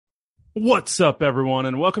What's up, everyone,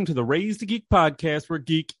 and welcome to the Raise the Geek podcast, where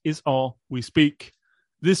geek is all we speak.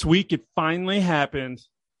 This week, it finally happened.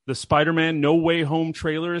 The Spider-Man No Way Home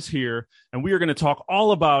trailer is here, and we are going to talk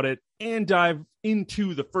all about it and dive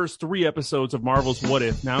into the first 3 episodes of Marvel's What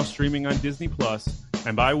If, now streaming on Disney+.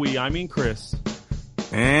 And by we, I mean Chris.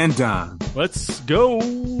 And Don. Let's go!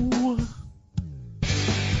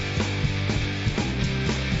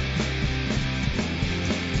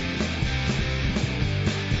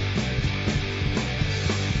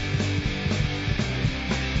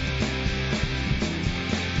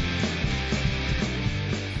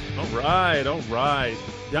 All right.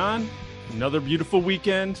 Don, another beautiful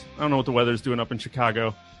weekend. I don't know what the weather's doing up in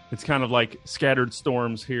Chicago. It's kind of like scattered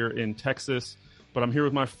storms here in Texas. But I'm here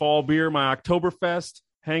with my fall beer, my Oktoberfest,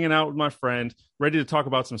 hanging out with my friend, ready to talk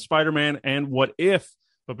about some Spider-Man and What If.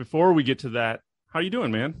 But before we get to that, how you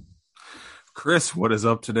doing, man? Chris, what is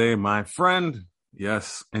up today, my friend?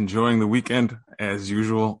 Yes, enjoying the weekend as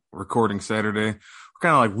usual, recording Saturday. We're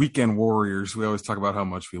kind of like weekend warriors. We always talk about how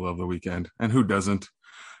much we love the weekend, and who doesn't?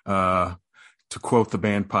 To quote the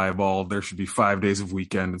band Piebald, there should be 5 days of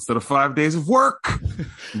weekend instead of 5 days of work.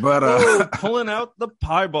 But pulling out the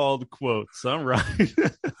Piebald quotes. All right.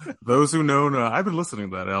 Those who know, I've been listening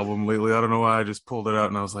to that album lately. I don't know why I just pulled it out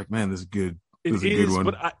and I was like, man, this is good. This is a good one.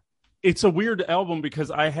 But it's a weird album because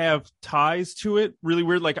I have ties to it. Really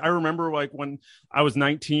weird. Like I remember like when I was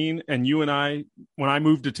 19 and when I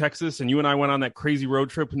moved to Texas and you and I went on that crazy road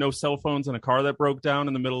trip with no cell phones and a car that broke down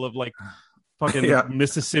in the middle of like fucking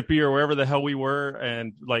Mississippi or wherever the hell we were,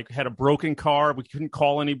 and like had a broken car. We couldn't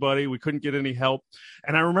call anybody. We couldn't get any help.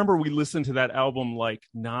 And I remember we listened to that album like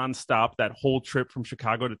nonstop that whole trip from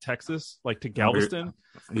Chicago to Texas, like to Galveston.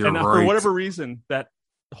 You're right. For whatever reason, that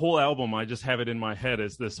whole album, I just have it in my head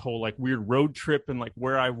as this whole like weird road trip and like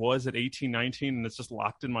where I was at 18, 19, and it's just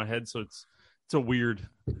locked in my head. So it's a weird.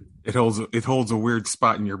 It holds a weird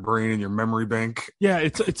spot in your brain and your memory bank. Yeah,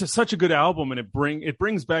 it's such a good album, and it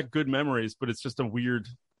brings back good memories, but it's just a weird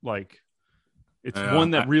like it's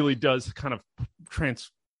one that really does kind of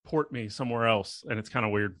transport me somewhere else, and it's kind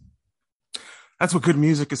of weird. That's what good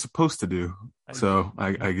music is supposed to do. So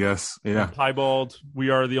I guess, yeah. Piebald,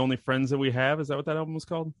 We Are the Only Friends That We Have. Is that what that album was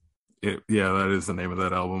called? Yeah, that is the name of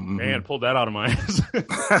that album. Man, pulled that out of my ass.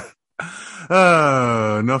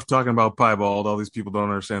 Enough talking about Piebald. All these people don't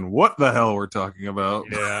understand what the hell we're talking about.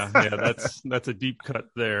 Yeah, that's a deep cut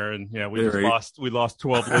there, and yeah, we lost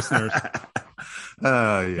 12 listeners.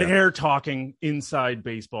 Yeah. They're talking inside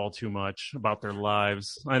baseball too much about their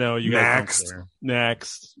lives. I know you guys.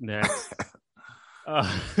 Next.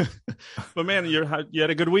 But man, you had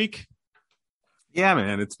a good week. Yeah,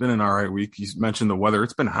 man, it's been an all right week. You mentioned the weather.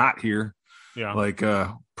 It's been hot here. Yeah, like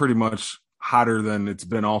pretty much hotter than it's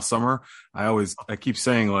been all summer. I keep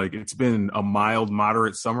saying like it's been a mild,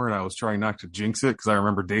 moderate summer, and I was trying not to jinx it because I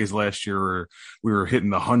remember days last year where we were hitting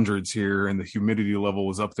the hundreds here, and the humidity level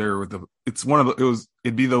was up there with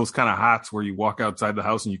it'd be those kind of hots where you walk outside the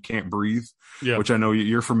house and you can't breathe. Yeah, which I know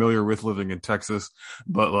you're familiar with living in Texas,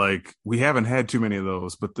 but like we haven't had too many of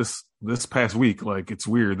those. But this past week, like it's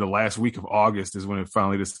weird. The last week of August is when it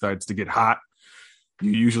finally decides to get hot. You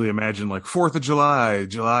usually imagine like 4th of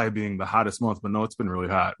July being the hottest month, but no, it's been really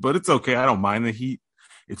hot. But it's okay. I don't mind the heat.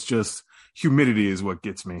 It's just humidity is what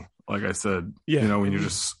gets me. Like I said, when you're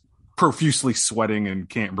just profusely sweating and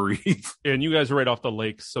can't breathe. And you guys are right off the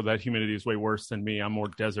lakes, so that humidity is way worse than me. I'm more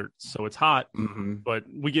desert, so it's hot, but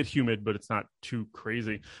we get humid, but it's not too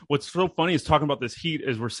crazy. What's so funny is talking about this heat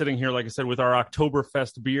as we're sitting here, like I said, with our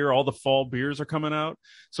Oktoberfest beer. All the fall beers are coming out,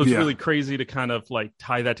 so it's really crazy to kind of like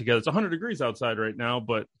tie that together. It's 100 degrees outside right now,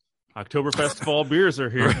 but Oktoberfest fall beers are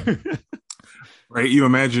here. Right? You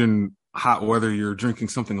imagine hot weather, you're drinking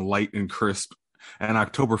something light and crisp. And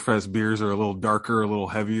Oktoberfest beers are a little darker, a little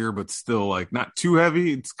heavier, but still like not too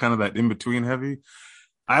heavy. It's kind of that in between heavy.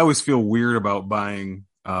 I always feel weird about buying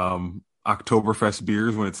Oktoberfest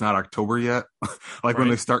beers when it's not October yet. Like when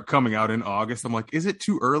they start coming out in August, I'm like, is it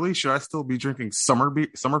too early? Should I still be drinking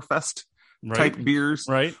Summerfest type beers?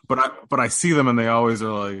 Right. But I see them and they always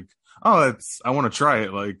are like, oh, I want to try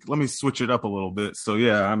it. Like, let me switch it up a little bit. So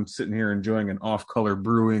yeah, I'm sitting here enjoying an Off Color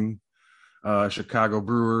Brewing, Chicago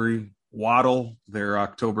brewery. Waddle, their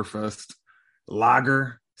Oktoberfest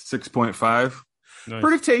lager, 6.5. Nice.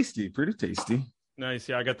 Pretty tasty. Nice.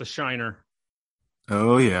 Yeah, I got the Shiner.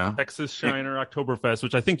 Oh, yeah. Texas Shiner Oktoberfest,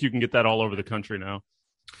 which I think you can get that all over the country now.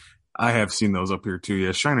 I have seen those up here, too.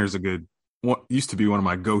 Yeah, Shiner's a good one. Used to be one of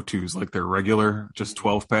my go-tos, like their regular, just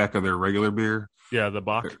 12-pack of their regular beer. Yeah, the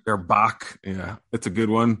Bach. Their Bach. Yeah, it's a good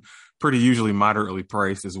one. Pretty usually moderately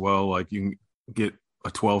priced as well. Like you can get a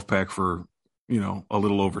 12-pack for a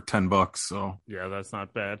little over $10. So yeah, that's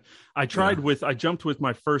not bad. I jumped with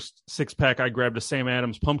my first 6-pack. I grabbed a Sam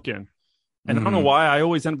Adams pumpkin. And I don't know why I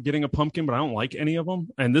always end up getting a pumpkin, but I don't like any of them.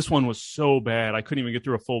 And this one was so bad. I couldn't even get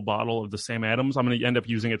through a full bottle of the Sam Adams. I'm going to end up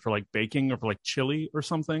using it for like baking or for like chili or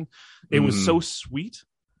something. It was so sweet.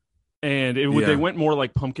 And they went more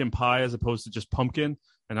like pumpkin pie as opposed to just pumpkin.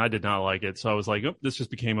 And I did not like it. So I was like, oh, this just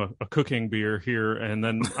became a cooking beer here. And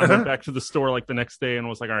then I went back to the store like the next day and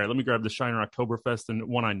was like, all right, let me grab the Shiner Oktoberfest and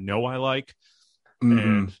one I know I like.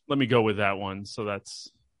 And let me go with that one. So that's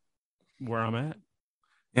where I'm at.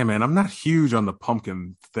 Yeah, man, I'm not huge on the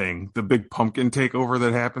pumpkin thing. The big pumpkin takeover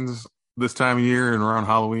that happens this time of year and around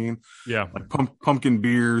Halloween. Yeah. Like pumpkin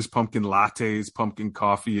beers, pumpkin lattes, pumpkin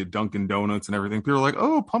coffee at Dunkin' Donuts and everything. People are like,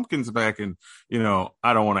 oh, pumpkin's back. And,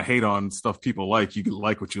 I don't want to hate on stuff people like. You can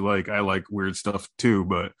like what you like. I like weird stuff too,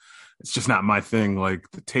 but it's just not my thing. Like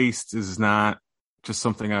the taste is not just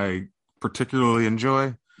something I particularly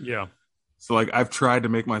enjoy. Yeah. So like I've tried to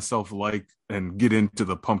make myself like and get into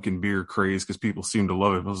the pumpkin beer craze because people seem to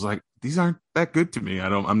love it. But I was like, these aren't that good to me.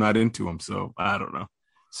 I'm not into them. So I don't know.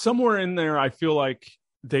 Somewhere in there, I feel like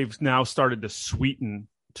they've now started to sweeten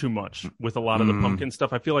too much with a lot of the pumpkin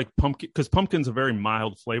stuff. I feel like because pumpkin's a very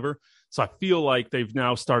mild flavor. So I feel like they've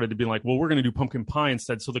now started to be like, well, we're going to do pumpkin pie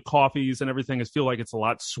instead. So the coffees and everything feel like it's a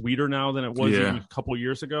lot sweeter now than it was even a couple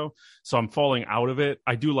years ago. So I'm falling out of it.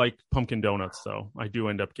 I do like pumpkin donuts, though. I do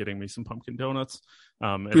end up getting me some pumpkin donuts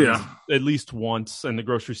at least once. And the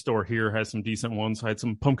grocery store here has some decent ones. I had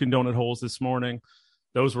some pumpkin donut holes this morning.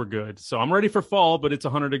 Those were good. So I'm ready for fall, but it's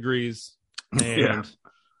 100 degrees. And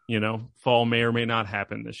fall may or may not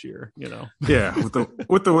happen this year, Yeah,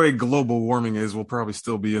 with the way global warming is, we'll probably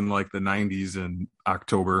still be in like the 90s in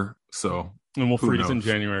October. So and we'll freeze in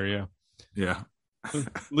January, yeah.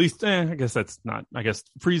 At least I guess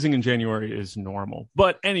freezing in January is normal.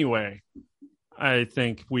 But anyway, I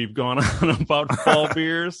think we've gone on about fall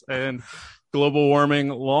beers and global warming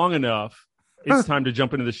long enough. It's time to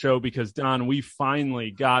jump into the show because, Don, we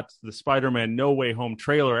finally got the Spider-Man No Way Home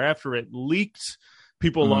trailer after it leaked.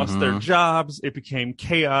 People lost their jobs. It became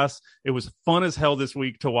chaos. It was fun as hell this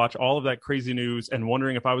week to watch all of that crazy news and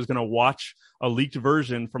wondering if I was going to watch a leaked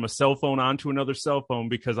version from a cell phone onto another cell phone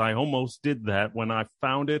because I almost did that when I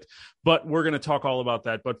found it. But we're going to talk all about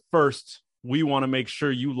that. But first, we want to make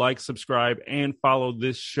sure you like, subscribe, and follow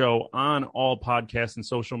this show on all podcast and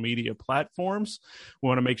social media platforms. We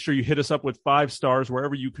want to make sure you hit us up with 5 stars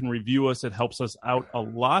wherever you can review us. It helps us out a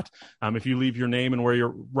lot. If you leave your name and where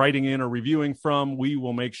you're writing in or reviewing from, we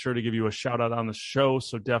will make sure to give you a shout out on the show.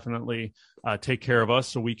 So definitely take care of us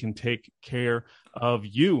so we can take care of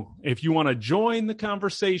you. If you want to join the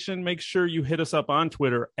conversation, make sure you hit us up on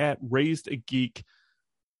Twitter at RaisedAGeek.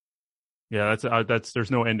 Yeah, that's there's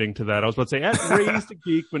no ending to that. I was about to say at Raised a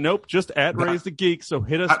Geek, but nope, just at Raised a Geek. So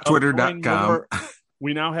hit us up. Twitter.com.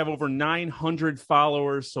 We now have over 900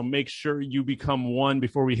 followers, so make sure you become one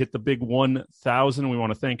before we hit the big 1,000. We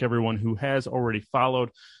want to thank everyone who has already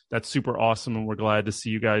followed. That's super awesome, and we're glad to see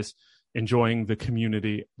you guys enjoying the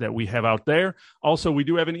community that we have out there. Also, we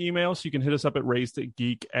do have an email, so you can hit us up at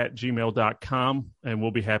raisedgeek@gmail.com, and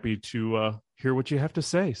we'll be happy to hear what you have to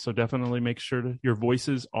say. So definitely make sure your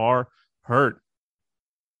voices are heard.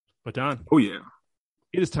 But Don, it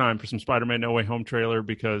is time for some Spider-Man No Way Home trailer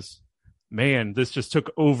because, man, this just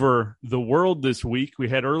took over the world this week. We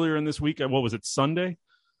had earlier in this week, what was it, Sunday?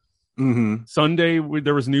 Sunday,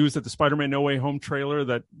 there was news that the Spider-Man No Way Home trailer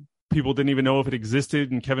that people didn't even know if it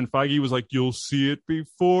existed, and Kevin Feige was like, you'll see it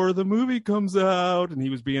before the movie comes out, and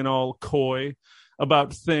he was being all coy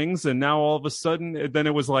about things, and now all of a sudden, then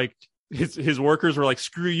it was like his workers were like,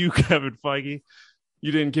 screw you, Kevin Feige.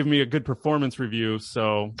 You didn't give me a good performance review,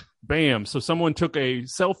 so bam. So someone took a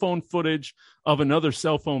cell phone footage of another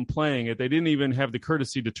cell phone playing it. They didn't even have the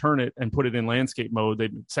courtesy to turn it and put it in landscape mode. They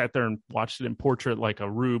sat there and watched it in portrait like a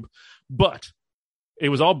rube. But it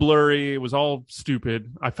was all blurry. It was all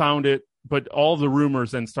stupid. I found it, but all the rumors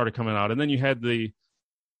then started coming out. And then you had the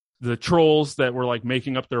trolls that were like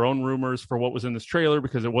making up their own rumors for what was in this trailer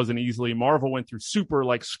because it wasn't easily. Marvel went through super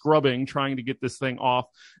like scrubbing, trying to get this thing off.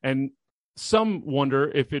 And some wonder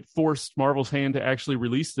if it forced Marvel's hand to actually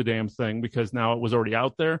release the damn thing because now it was already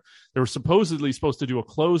out there. They were supposedly supposed to do a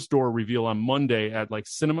closed door reveal on Monday at like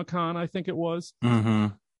CinemaCon, I think it was.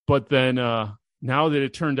 But then now that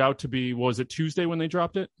it turned out to be, was it Tuesday when they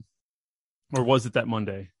dropped it? Or was it that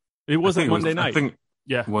Monday? It wasn't Monday night.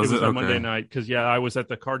 It was on Monday night because, I was at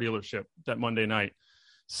the car dealership that Monday night.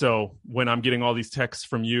 So when I'm getting all these texts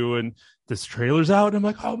from you and this trailer's out, I'm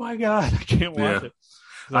like, oh my God, I can't watch it.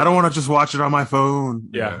 I don't want to just watch it on my phone.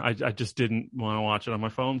 I just didn't want to watch it on my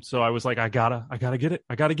phone. So I was like, I gotta get it.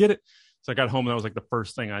 So I got home. That was like the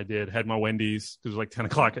first thing I did. Had my Wendy's because it was like 10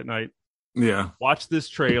 o'clock at night. Yeah. Watch this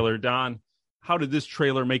trailer. Don, how did this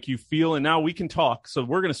trailer make you feel? And now we can talk. So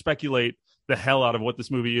we're going to speculate the hell out of what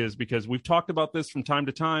this movie is, because we've talked about this from time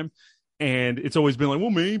to time. And it's always been like,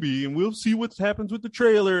 well, maybe, and we'll see what happens with the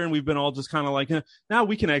trailer. And we've been all just kind of like, now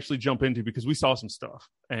we can actually jump into, because we saw some stuff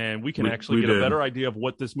and we can actually get a better idea of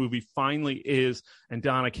what this movie finally is. And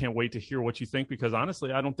Don, I can't wait to hear what you think, because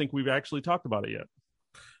honestly, I don't think we've actually talked about it yet.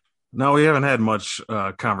 No, we haven't had much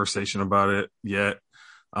conversation about it yet.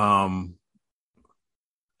 I'm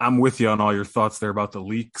with you on all your thoughts there about the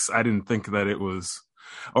leaks. I didn't think that it was,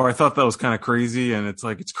 or I thought that was kind of crazy. And it's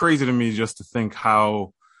like, it's crazy to me just to think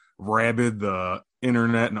how rabid the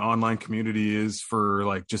internet and online community is for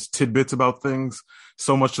like just tidbits about things,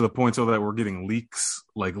 so much to the point so that we're getting leaks,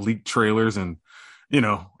 like leaked trailers, and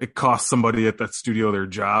it cost somebody at that studio their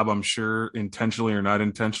job, I'm sure, intentionally or not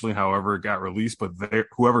intentionally, however it got released, but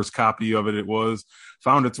whoever's copy of it was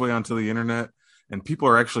found its way onto the internet, and people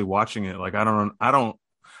are actually watching it. Like, I don't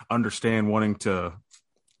understand wanting to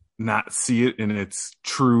not see it in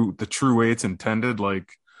the true way it's intended,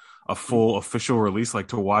 like a full official release, like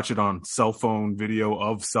to watch it on cell phone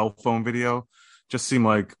video just seemed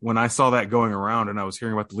like, when I saw that going around and I was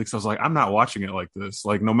hearing about the leaks, I was like, I'm not watching it like this.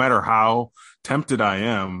 Like, no matter how tempted I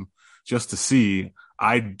am just to see,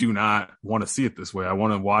 I do not want to see it this way. I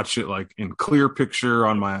want to watch it like in clear picture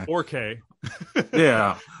on my 4K.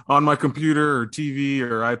 Yeah, on my computer or TV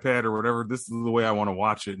or iPad or whatever. This is the way I want to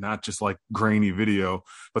watch it, not just like grainy video.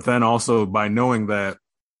 But then also, by knowing that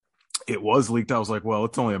it was leaked, I was like, well,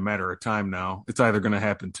 it's only a matter of time now. It's either going to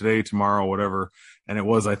happen today, tomorrow, whatever. And it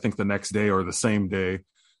was, I think, the next day or the same day.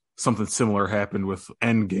 Something similar happened with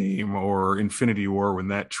Endgame or Infinity War when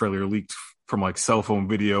that trailer leaked from like cell phone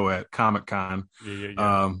video at Comic-Con.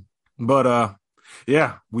 Yeah.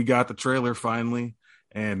 Yeah, we got the trailer finally.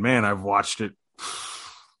 And man, I've watched it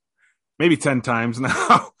maybe 10 times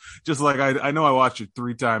now. Just like I know I watched it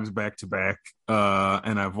 3 times back to back.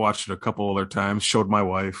 And I've watched it a couple other times, showed my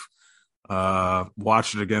wife.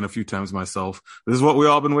 Watched it again a few times myself. This is what we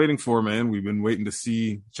all been waiting for, man. We've been waiting to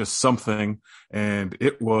see just something, and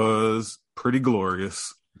it was pretty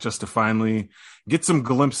glorious just to finally get some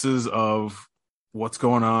glimpses of what's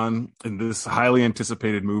going on in this highly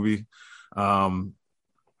anticipated movie. It's going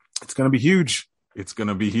to be huge. It's going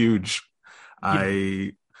to be huge.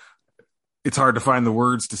 It's hard to find the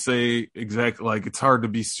words to say exactly, like, it's hard to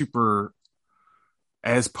be super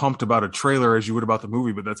as pumped about a trailer as you would about the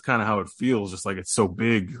movie, but that's kind of how it feels. Just like, it's so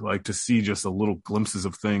big, like to see just a little glimpses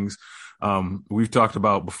of things. We've talked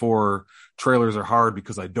about before, trailers are hard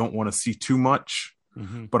because I don't want to see too much,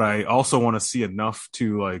 but I also want to see enough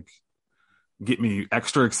to like get me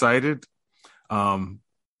extra excited.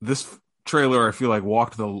 This trailer, I feel like,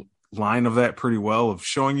 walked the line of that pretty well, of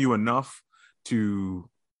showing you enough to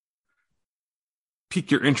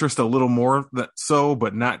pique your interest a little more,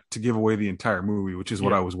 but not to give away the entire movie, which is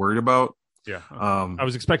what I was worried about. Yeah. I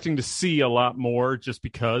was expecting to see a lot more just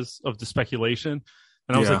because of the speculation.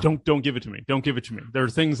 And I was like, don't give it to me. Don't give it to me. There are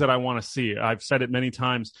things that I want to see. I've said it many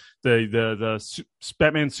times. The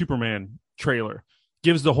Batman Superman trailer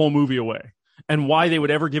gives the whole movie away. And why they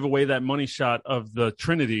would ever give away that money shot of the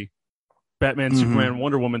Trinity, Batman, Superman,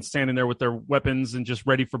 Wonder Woman, standing there with their weapons and just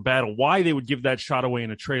ready for battle. Why they would give that shot away in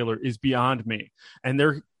a trailer is beyond me. And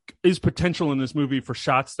there is potential in this movie for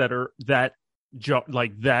shots that are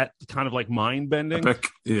like that kind of like mind bending. Epic.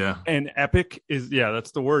 Yeah. And epic is,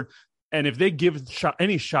 that's the word. And if they give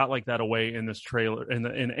any shot like that away in this trailer, in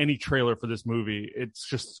any trailer for this movie, it's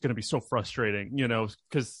just going to be so frustrating,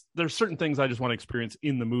 because there's certain things I just want to experience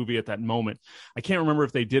in the movie at that moment. I can't remember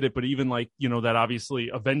if they did it, but even like, that obviously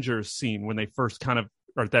Avengers scene when they first kind of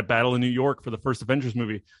are at that battle in New York for the first Avengers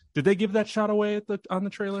movie, did they give that shot away on the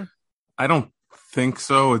trailer? I don't think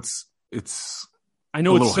so. It's I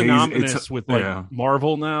know it's synonymous with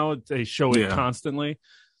Marvel now. They show it constantly.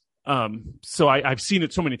 So I've seen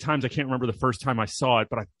it so many times I can't remember the first time I saw it,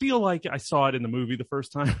 but I feel like I saw it in the movie the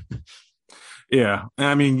first time. Yeah,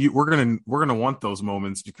 I mean, we're gonna want those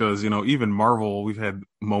moments because even Marvel, we've had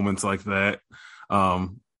moments like that.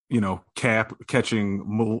 Cap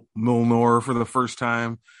catching Mjolnir for the first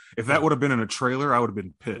time. If that would have been in a trailer, I would have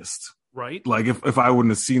been pissed. Right? Like if I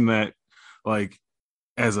wouldn't have seen that, like,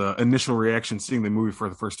 as a initial reaction seeing the movie for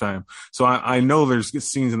the first time. So I know there's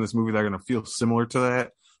scenes in this movie that are gonna feel similar to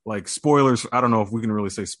that. Like, spoilers, I don't know if we can really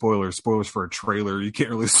say spoilers for a trailer. You can't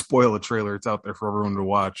really spoil a trailer. It's out there for everyone to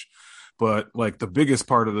watch. But like, the biggest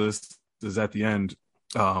part of this is at the end,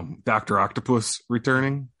 Dr. Octopus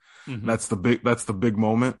returning. That's the big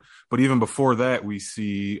moment. But even before that, we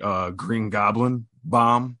see Green Goblin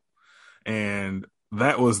bomb. And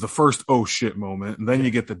that was the first oh shit moment, and then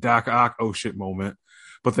you get the Doc Ock oh shit moment.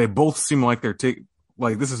 But they both seem like they're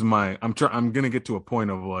like this is my I'm gonna get to a point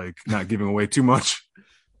of like not giving away too much.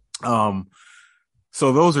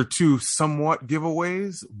 So those are two somewhat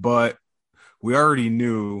giveaways, but we already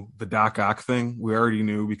knew the Doc Ock thing. We already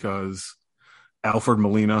knew because Alfred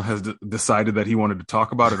Molina has decided that he wanted to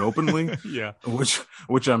talk about it openly. Yeah.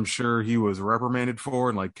 Which I'm sure he was reprimanded for.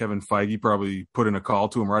 And like Kevin Feige probably put in a call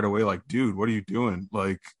to him right away. Like, dude, what are you doing?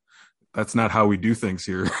 Like, that's not how we do things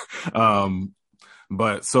here.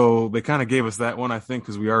 But so they kind of gave us that one, I think,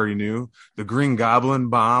 because we already knew the Green Goblin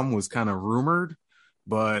bomb was kind of rumored,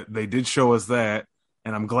 but they did show us that.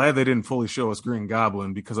 And I'm glad they didn't fully show us Green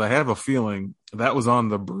Goblin because I have a feeling that was on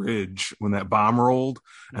the bridge when that bomb rolled.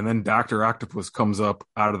 And then Dr. Octopus comes up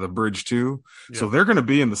out of the bridge too. Yeah. So they're going to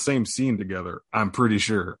be in the same scene together. I'm pretty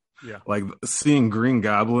sure. Yeah. Like seeing Green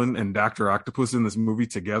Goblin and Dr. Octopus in this movie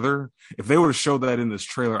together. If they would have showed that in this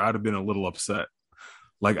trailer, I'd have been a little upset.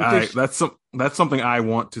 Like that's something I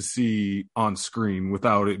want to see on screen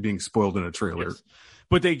without it being spoiled in a trailer. Yes.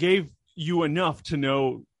 But they gave you enough to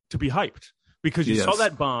know to be hyped. Because you saw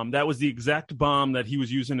that bomb. That was the exact bomb that he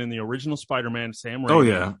was using in the original Spider-Man, Sam Raimi. Oh,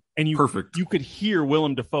 yeah. And Perfect. You could hear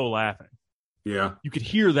Willem Dafoe laughing. Yeah. You could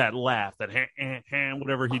hear that laugh, that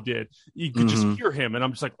whatever he did. You could just hear him. And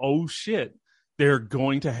I'm just like, oh, shit. They're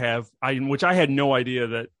going to have, which I had no idea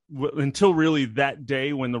that until really that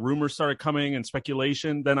day when the rumors started coming and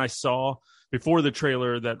speculation, then I saw before the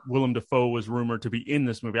trailer that Willem Dafoe was rumored to be in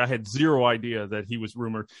this movie. I had zero idea that he was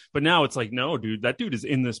rumored, but now it's like, no, dude, that dude is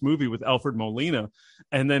in this movie with Alfred Molina.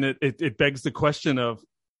 And then it begs the question of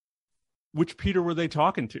which Peter were they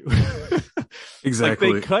talking to?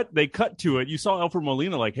 Exactly. Like they cut to it. You saw Alfred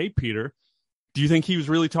Molina like, hey, Peter, do you think he was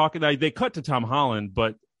really talking? They cut to Tom Holland,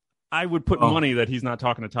 but I would put money that he's not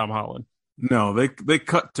talking to Tom Holland. No, they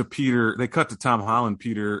cut to Peter. They cut to Tom Holland,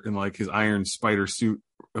 Peter, in like his Iron Spider suit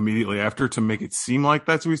immediately after to make it seem like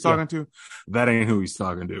that's who he's talking to. That ain't who he's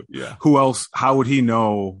talking to. Yeah. Who else? How would he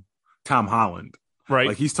know Tom Holland? Right.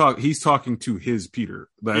 Like he's talking to his Peter.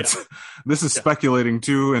 This is speculating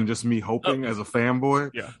too, and just me hoping as a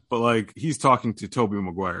fanboy. Yeah. But like he's talking to Tobey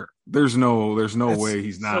Maguire. There's no way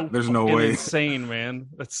he's not. So there's no way. Insane, man.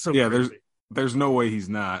 That's so crazy. There's no way he's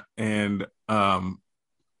not. And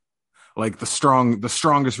like the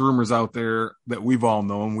strongest rumors out there that we've all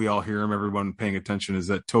known, we all hear them, everyone paying attention, is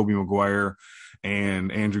that Tobey Maguire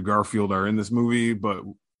and Andrew Garfield are in this movie, but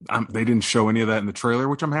they didn't show any of that in the trailer,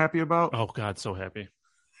 which I'm happy about. Oh God, so happy.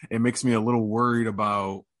 It makes me a little worried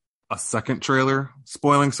about a second trailer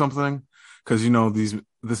spoiling something, because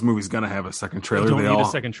this movie's gonna have a second trailer. They don't need a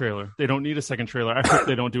second trailer. They don't need a second trailer. I hope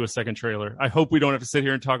they don't do a second trailer. I hope we don't have to sit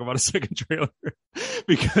here and talk about a second trailer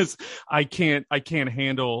because I can't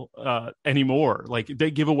handle anymore. Like they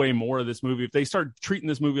give away more of this movie. If they start treating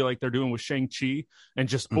this movie like they're doing with Shang-Chi and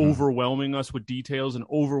just overwhelming us with details and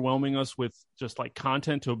overwhelming us with just like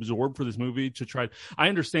content to absorb for this movie to try. I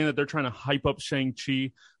understand that they're trying to hype up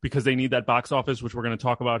Shang-Chi because they need that box office, which we're going to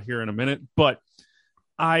talk about here in a minute. But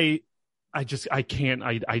I can't.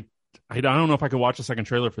 I don't know if I could watch a second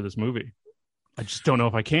trailer for this movie. I just don't know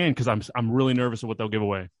if I can because I'm really nervous of what they'll give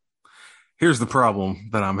away. Here's the problem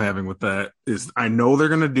that I'm having with that is I know they're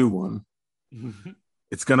going to do one.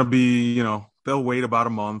 It's going to be, they'll wait about a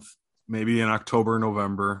month, maybe in October,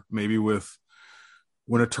 November, maybe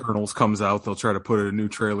when Eternals comes out, they'll try to put a new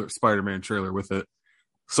trailer, Spider-Man trailer with it.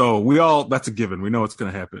 So that's a given. We know it's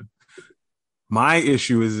going to happen. My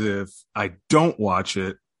issue is if I don't watch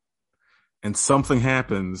it and something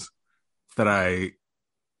happens that I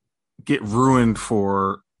get ruined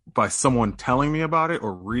by someone telling me about it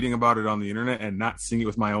or reading about it on the internet and not seeing it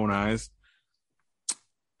with my own eyes.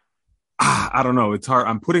 I don't know. It's hard.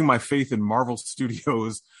 I'm putting my faith in Marvel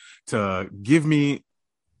Studios to give me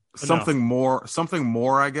something more,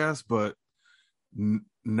 I guess, but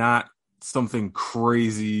not something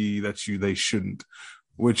crazy that they shouldn't,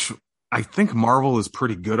 which I think Marvel is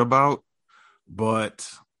pretty good about, but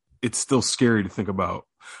it's still scary to think about.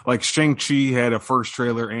 Like Shang-Chi had a first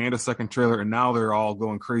trailer and a second trailer, and now they're all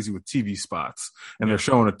going crazy with TV spots. And they're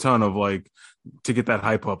showing a ton of to get that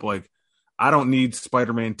hype up. Like, I don't need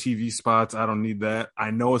Spider-Man TV spots. I don't need that.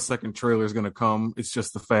 I know a second trailer is going to come. It's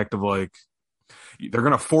just the fact of they're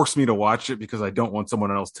going to force me to watch it because I don't want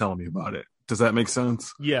someone else telling me about it. Does that make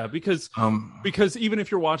sense? Yeah, because even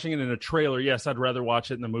if you're watching it in a trailer, yes, I'd rather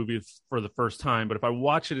watch it in the movie for the first time. But if I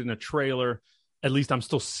watch it in a trailer, at least I'm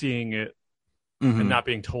still seeing it and not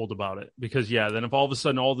being told about it. Because, then if all of a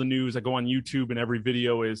sudden all the news, I go on YouTube and every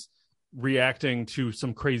video is reacting to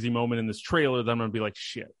some crazy moment in this trailer, then I'm going to be like,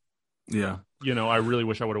 shit. Yeah. I really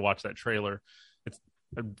wish I would have watched that trailer.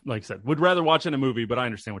 like I said, would rather watch it in a movie, but I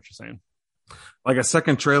understand what you're saying. Like a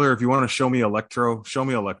second trailer, if you want to show me Electro, show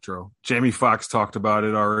me Electro. Jamie Foxx talked about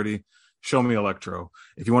it already. Show me Electro.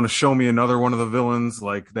 If you want to show me another one of the villains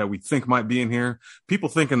like that we think might be in here, people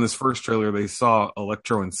think in this first trailer they saw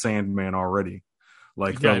Electro and Sandman already.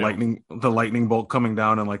 Like the lightning bolt coming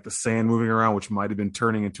down and like the sand moving around, which might have been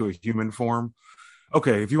turning into a human form.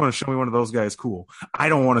 Okay, if you want to show me one of those guys, cool. I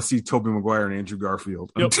don't want to see Tobey Maguire and Andrew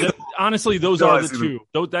Garfield. Honestly, those are the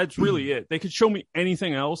two. That's really it. They could show me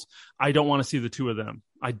anything else. I don't want to see the two of them.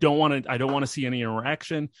 I don't want to see any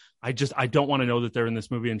interaction. I don't want to know that they're in this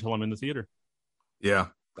movie until I'm in the theater. Yeah.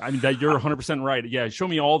 I mean, that you're 100% right. Yeah, show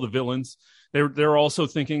me all the villains. They're also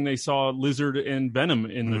thinking they saw Lizard and Venom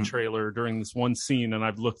in the trailer during this one scene, and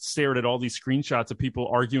I've stared at all these screenshots of people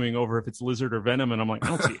arguing over if it's Lizard or Venom, and I'm like, I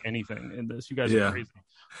don't see anything in this. You guys are crazy.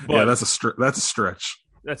 But yeah, that's a stretch.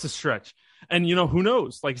 That's a stretch. And who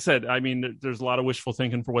knows? Like I said, I mean, there's a lot of wishful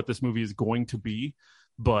thinking for what this movie is going to be,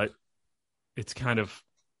 but it's kind of,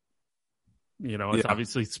 it's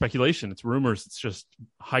obviously speculation. It's rumors. It's just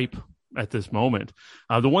hype at this moment.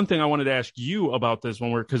 The one thing I wanted to ask you about this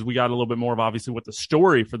one, because we got a little bit more of obviously what the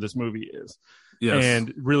story for this movie is. Yes. And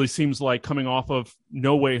it really seems like coming off of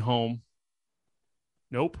No Way Home.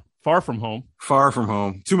 Nope. Far From Home. Far From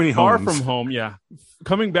Home. Too many homes. Far From Home, yeah.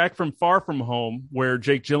 Coming back from Far From Home, where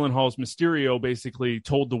Jake Gyllenhaal's Mysterio basically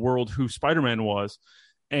told the world who Spider-Man was.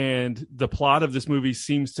 And the plot of this movie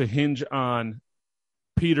seems to hinge on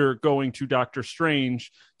Peter going to Doctor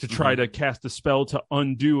Strange to try to cast a spell to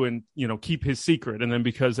undo and, keep his secret. And then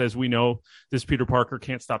because, as we know, this Peter Parker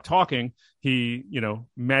can't stop talking, he,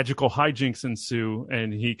 magical hijinks ensue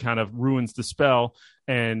and he kind of ruins the spell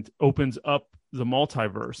and opens up the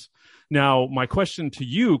multiverse. Now, my question to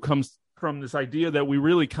you comes from this idea that we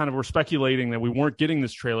really kind of were speculating that we weren't getting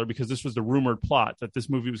this trailer because this was the rumored plot that this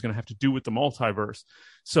movie was going to have to do with the multiverse.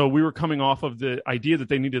 So we were coming off of the idea that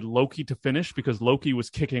they needed Loki to finish because Loki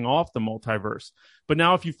was kicking off the multiverse. But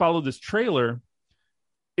now if you follow this trailer,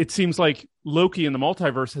 it seems like Loki and the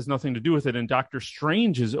multiverse has nothing to do with it. And Doctor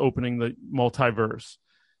Strange is opening the multiverse.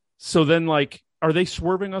 So then are they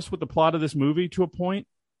swerving us with the plot of this movie to a point?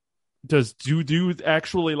 Do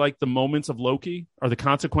actually like the moments of Loki or the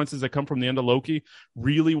consequences that come from the end of Loki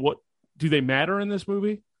really what do they matter in this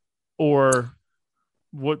movie or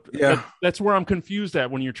what? Yeah, that's where I'm confused at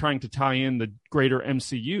when you're trying to tie in the greater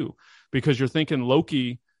MCU because you're thinking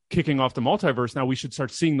Loki kicking off the multiverse. Now we should start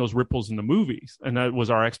seeing those ripples in the movies. And that was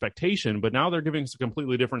our expectation, but now they're giving us a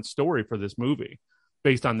completely different story for this movie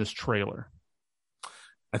based on this trailer.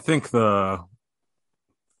 I think the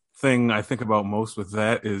thing I think about most with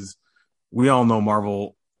that is we all know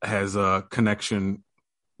Marvel has a connection.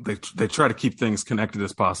 They try to keep things connected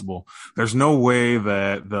as possible. There's no way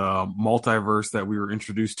that the multiverse that we were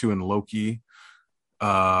introduced to in Loki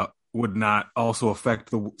would not also affect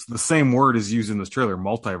the same word is used in this trailer,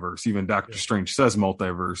 multiverse. Even Doctor Strange says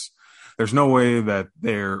multiverse. There's no way that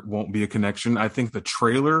there won't be a connection. I think the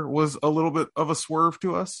trailer was a little bit of a swerve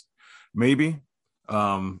to us, maybe.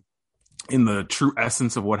 In the true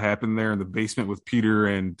essence of what happened there in the basement with Peter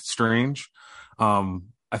and Strange.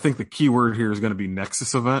 I think the key word here is going to be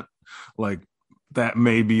Nexus event. Like that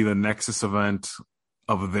may be the Nexus event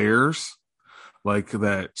of theirs. Like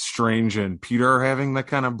that Strange and Peter are having that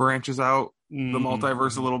kind of branches out the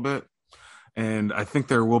multiverse a little bit. And I think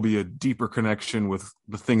there will be a deeper connection with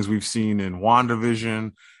the things we've seen in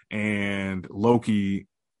WandaVision and Loki.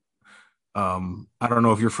 I don't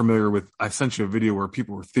know if you're familiar with, I sent you a video where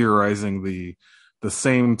people were theorizing the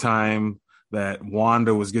same time that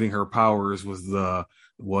Wanda was getting her powers was the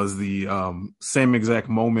same exact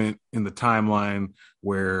moment in the timeline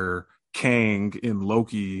where Kang in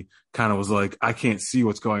Loki kind of was like, I can't see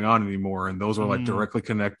what's going on anymore. And those are like directly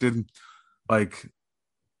connected. Like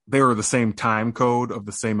they were the same time code of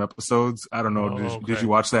the same episodes. I don't know. Did you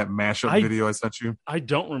watch that mashup video I sent you? I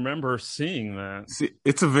don't remember seeing that. See,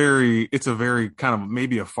 it's a very kind of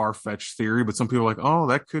maybe a far-fetched theory, but some people are like, oh,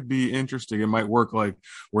 that could be interesting. It might work like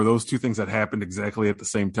where those two things that happened exactly at the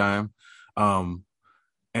same time.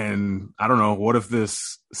 And I don't know, what if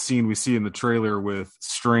this scene we see in the trailer with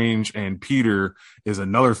Strange and Peter is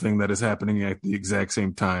another thing that is happening at the exact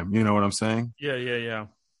same time? You know what I'm saying? Yeah.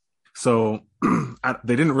 So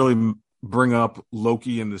they didn't really bring up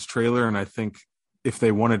Loki in this trailer. And I think if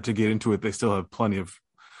they wanted to get into it, they still have plenty of,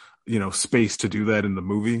 space to do that in the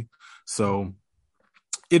movie. So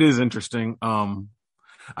it is interesting.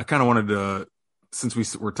 I kind of wanted to,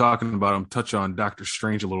 since we're talking about him, touch on Doctor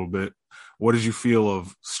Strange a little bit. What did you feel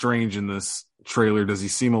of Strange in this trailer? Does he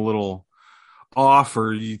seem a little off,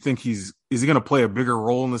 or you think is he going to play a bigger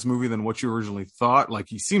role in this movie than what you originally thought? Like,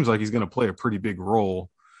 he seems like he's going to play a pretty big role,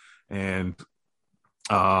 and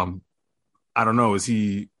I don't know.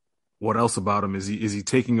 What else about him? Is he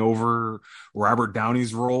taking over Robert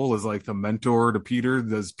Downey's role as like the mentor to Peter?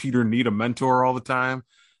 Does Peter need a mentor all the time?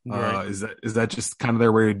 Right. Is that just kind of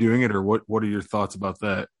their way of doing it, or what are your thoughts about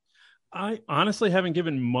that? I honestly haven't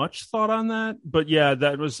given much thought on that, but yeah,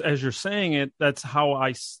 that was, as you're saying it, that's how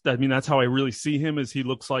I mean, that's how I really see him, is he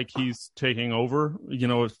looks like he's taking over,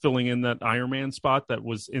 filling in that Iron Man spot that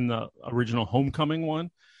was in the original Homecoming one.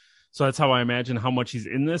 So that's how I imagine how much he's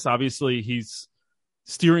in this. Obviously, he's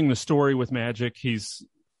steering the story with magic.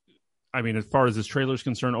 I mean, as far as this trailer is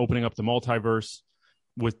concerned, opening up the multiverse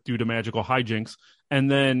due to magical hijinks. And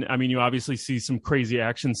then, I mean, you obviously see some crazy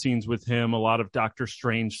action scenes with him, a lot of Doctor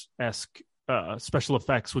Strange-esque special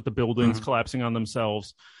effects with the buildings collapsing on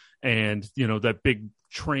themselves. And, that big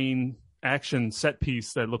train action set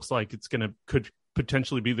piece that looks like could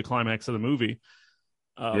potentially be the climax of the movie.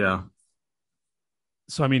 Yeah.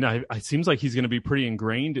 So, I mean, it seems like he's going to be pretty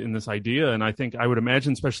ingrained in this idea. And I would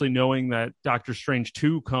imagine, especially knowing that Doctor Strange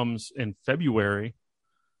 2 comes in February.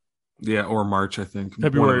 Yeah, or March, I think.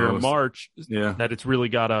 February or March. Yeah. That it's really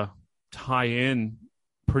got to tie in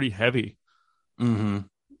pretty heavy to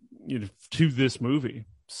this movie.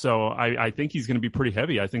 So I think he's going to be pretty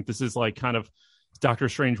heavy. I think this is like kind of Doctor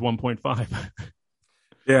Strange 1.5.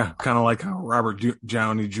 Yeah, kind of like how Robert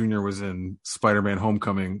Downey Jr. was in Spider-Man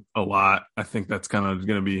Homecoming a lot. I think that's kind of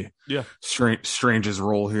going to be Strange's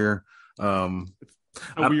role here.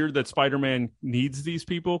 Weird that Spider-Man needs these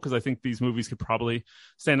people, because I think these movies could probably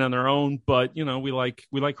stand on their own, but we like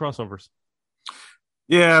crossovers.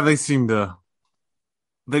 Yeah, they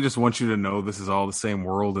just want you to know this is all the same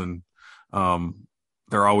world, and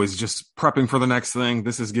they're always just prepping for the next thing.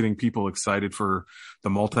 This is getting people excited for the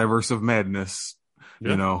multiverse of madness.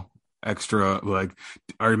 Yeah. Extra, like,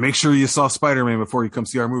 all right, make sure you saw Spider-Man before you come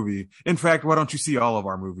see our movie. In fact, why don't you see all of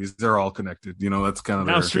our movies? They're all connected. That's kind of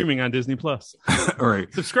now streaming on Disney Plus. All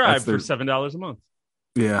right. Subscribe for $7 a month.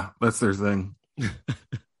 Yeah, that's their thing.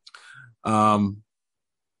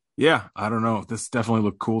 Yeah, I don't know. This definitely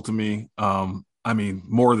looked cool to me. I mean,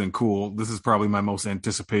 more than cool. This is probably my most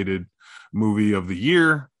anticipated movie of the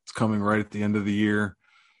year. It's coming right at the end of the year.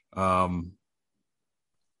 I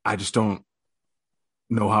just don't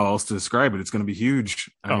know how else to describe it. It's going to be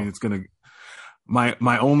huge. I mean, it's going to,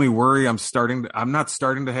 my only worry I'm not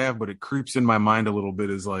starting to have, but it creeps in my mind a little bit,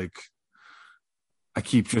 is like, I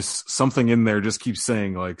keep just something in there just keeps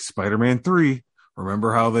saying, like, Spider-Man 3,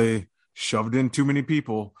 remember how they shoved in too many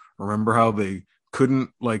people? Remember how they couldn't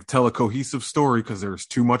like tell a cohesive story because there's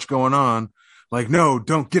too much going on? Like, no,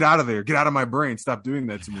 don't, get out of there. Get out of my brain. Stop doing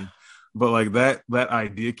that to me. But like that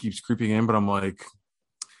idea keeps creeping in, but I'm like,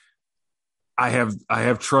 I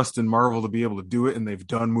have trust in Marvel to be able to do it, and they've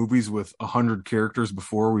done movies with 100 characters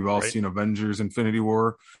before. We've all seen Avengers, Infinity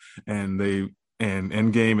War, and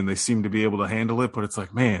Endgame, and they seem to be able to handle it. But it's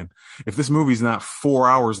like, man, if this movie's not 4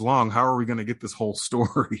 hours long, how are we going to get this whole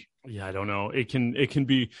story? Yeah, I don't know. It can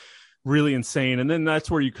be really insane, and then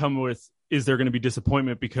that's where you come with, is there going to be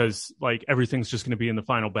disappointment because like everything's just going to be in the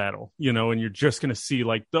final battle, and you're just going to see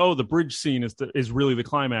like, the bridge scene is really the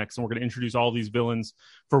climax, and we're going to introduce all these villains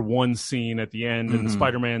for one scene at the end, and the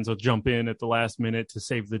Spider-Mans will jump in at the last minute to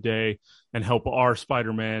save the day and help our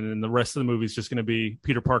Spider-Man, and the rest of the movie is just going to be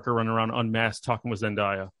Peter Parker running around unmasked talking with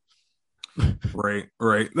Zendaya. Right.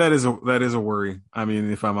 That is a worry. I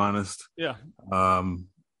mean, if I'm honest. Yeah.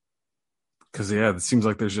 Because it seems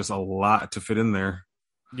like there's just a lot to fit in there.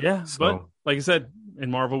 Yeah, so. But like I said, in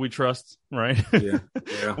Marvel we trust, right? Yeah.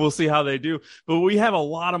 We'll see how they do. But we have a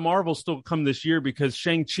lot of Marvel still come this year, because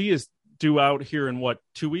Shang-Chi is due out here in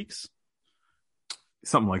 2 weeks?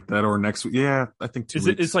 Something like that, or next week. Yeah, I think 2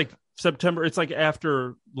 weeks. It's like September. It's like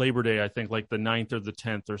after Labor Day, I think, like the 9th or the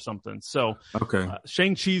 10th or something. So okay,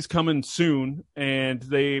 Shang-Chi's coming soon, and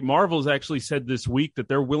Marvel's actually said this week that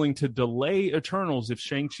they're willing to delay Eternals if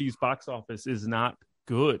Shang-Chi's box office is not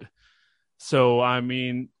good. So, I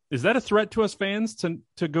mean, is that a threat to us fans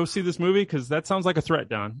to go see this movie? Because that sounds like a threat,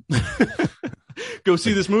 Don. Go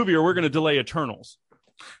see this movie, or we're going to delay Eternals.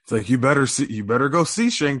 It's like, you better go see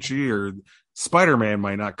Shang-Chi, or Spider-Man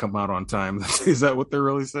might not come out on time. Is that what they're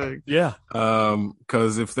really saying? Yeah.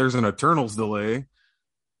 Because if there's an Eternals delay,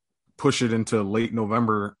 push it into late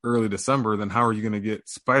November, early December, then how are you going to get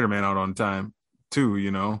Spider-Man out on time too?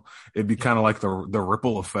 It'd be kind of like the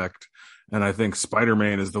ripple effect. And I think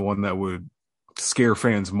Spider-Man is the one that would scare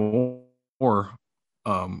fans more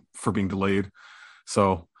for being delayed.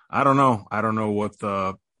 So I don't know. I don't know what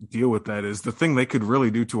the deal with that is. The thing they could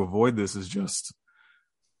really do to avoid this is just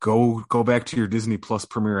go back to your Disney Plus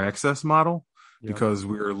Premier Access model because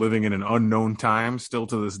we're living in an unknown time still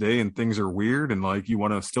to this day, and things are weird, and like you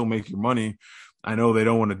want to still make your money. I know they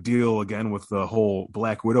don't want to deal again with the whole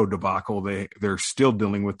Black Widow debacle they're still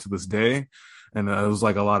dealing with to this day, and it was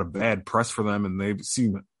like a lot of bad press for them, and they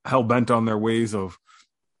seem hell bent on their ways of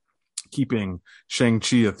keeping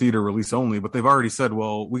Shang-Chi a theater release only. But they've already said,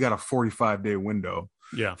 well, we got a 45-day window.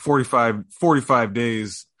 Yeah, 45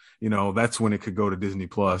 days. That's when it could go to Disney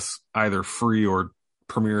Plus, either free or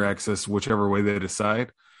Premier Access, whichever way they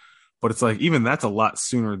decide. But it's like, even that's a lot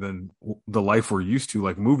sooner than the life we're used to.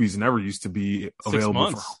 Like, movies never used to be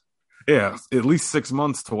available 6 months. At least 6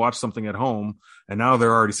 months to watch something at home. And now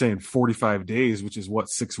they're already saying 45 days, which is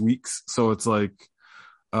 6 weeks. So it's like,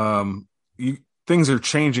 things are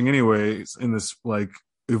changing anyways in this like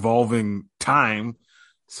evolving time.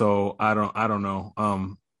 So I don't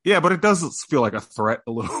know. Yeah, but it does feel like a threat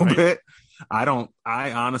a little bit.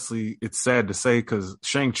 I honestly, it's sad to say, because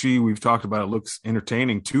Shang-Chi, we've talked about, it looks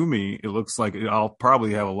entertaining to me. It looks like I'll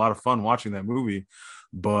probably have a lot of fun watching that movie,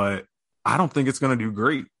 but I don't think it's going to do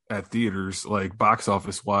great at theaters, like box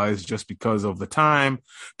office wise, just because of the time,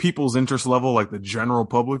 people's interest level, like the general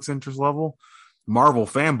public's interest level. Marvel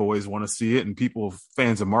fanboys want to see it, and people,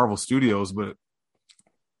 fans of Marvel Studios, but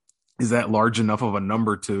is that large enough of a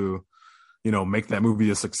number to, make that movie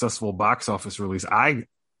a successful box office release? I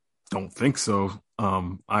don't think so.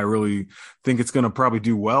 I really think it's going to probably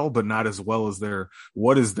do well, but not as well as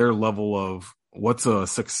what is their level of, what's a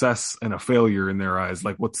success and a failure in their eyes?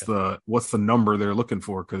 Like, what's the number they're looking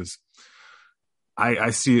for? Because I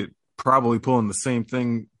see it probably doing the same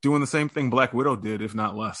thing Black Widow did, if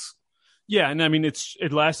not less. Yeah, and I mean,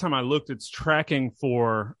 last time I looked, it's tracking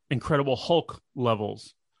for Incredible Hulk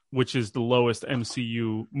levels, which is the lowest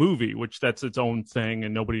MCU movie, which that's its own thing,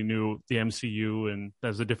 and nobody knew the MCU, and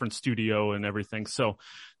there's a different studio and everything. So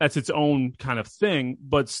that's its own kind of thing.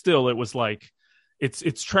 But still, it was like,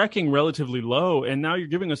 it's tracking relatively low. And now you're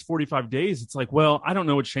giving us 45 days. It's like, well, I don't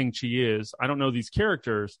know what Shang-Chi is. I don't know these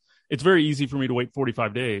characters. It's very easy for me to wait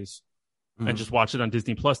 45 days and just watch it on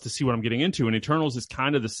Disney Plus to see what I'm getting into. And Eternals is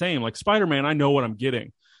kind of the same. Like Spider-Man, I know what I'm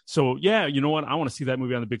getting. So yeah, you know what? I want to see that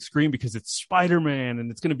movie on the big screen because it's Spider-Man and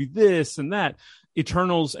it's going to be this and that.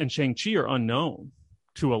 Eternals and Shang-Chi are unknown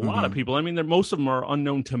to a lot of people. I mean, most of them are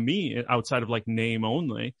unknown to me outside of like name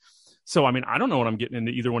only. So, I mean, I don't know what I'm getting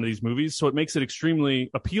into either one of these movies. So it makes it extremely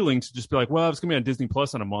appealing to just be like, well, it's going to be on Disney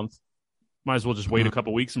Plus in a month. Might as well just wait a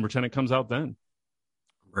couple weeks and pretend it comes out then.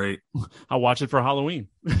 Right. I'll watch it for Halloween.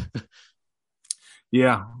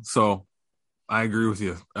 Yeah. So I agree with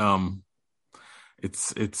you.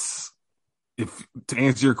 If to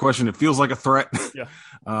answer your question, it feels like a threat. Yeah.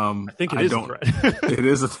 I think it is a threat. It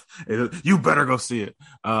is. You better go see it.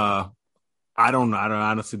 I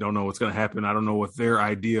honestly don't know what's going to happen. I don't know what their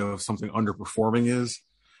idea of something underperforming is.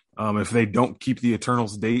 If they don't keep the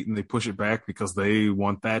Eternals date and they push it back because they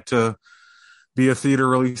want that to be a theater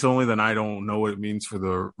release only, then I don't know what it means for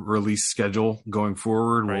the release schedule going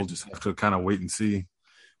forward. Right. We'll just have to kind of wait and see.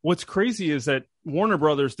 What's crazy is that Warner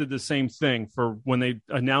Brothers did the same thing for when they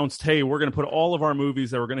announced, hey, we're going to put all of our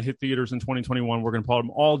movies that were going to hit theaters in 2021, we're going to put them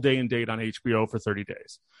all day and date on HBO for 30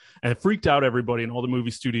 days. And it freaked out everybody and all the movie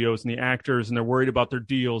studios and the actors, and they're worried about their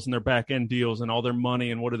deals and their back-end deals and all their money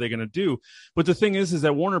and what are they going to do. But the thing is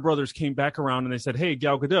that Warner Brothers came back around and they said, hey,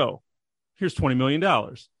 Gal Gadot, here's $20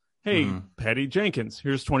 million. Hey, Patty Jenkins,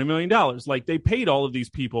 here's $20 million. Like, they paid all of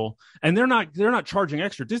these people, and they're not charging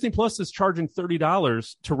extra. Disney Plus is charging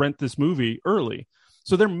 $30 to rent this movie early.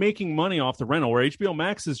 So they're making money off the rental, where HBO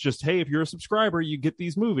Max is just, hey, if you're a subscriber, you get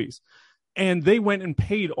these movies. And they went and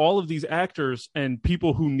paid all of these actors and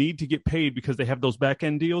people who need to get paid because they have those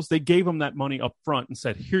back-end deals. They gave them that money up front and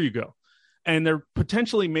said, here you go. And they're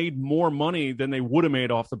potentially made more money than they would have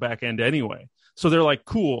made off the back end anyway. So they're like,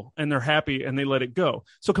 cool, and they're happy, and they let it go.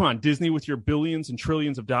 So come on, Disney, with your billions and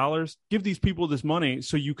trillions of dollars, give these people this money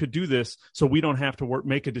so you could do this, so we don't have to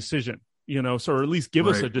make a decision, so or at least give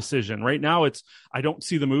us a decision. Right now, it's I don't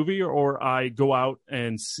see the movie, or I go out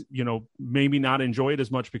and, maybe not enjoy it as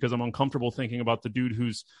much because I'm uncomfortable thinking about the dude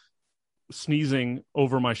who's sneezing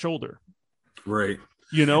over my shoulder. Right.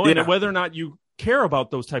 And whether or not you care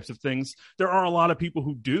about those types of things, there are a lot of people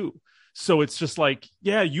who do. So it's just like,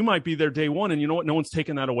 yeah, you might be there day one, and you know what? No one's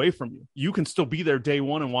taking that away from you. You can still be there day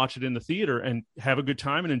one and watch it in the theater and have a good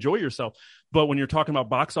time and enjoy yourself. But when you're talking about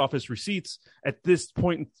box office receipts at this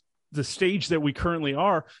point, the stage that we currently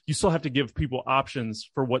are, you still have to give people options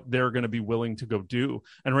for what they're going to be willing to go do.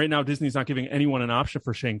 And right now, Disney's not giving anyone an option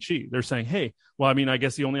for Shang-Chi. They're saying, hey, well, I mean, I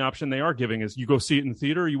guess the only option they are giving is you go see it in the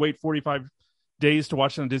theater, or you wait 45 days to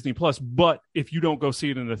watch it on Disney Plus. But if you don't go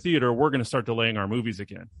see it in the theater, we're going to start delaying our movies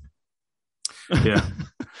again. Yeah.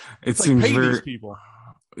 It It's seems like, pay very, these people.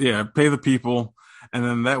 yeah, pay the people. And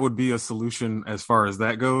then that would be a solution as far as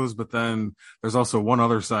that goes. But then there's also one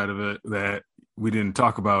other side of it that we didn't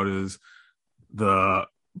talk about is the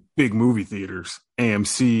big movie theaters,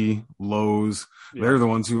 AMC, Lowe's. Yeah. They're the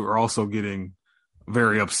ones who are also getting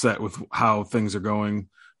very upset with how things are going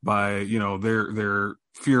by, you know, they're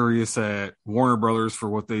furious at Warner Brothers for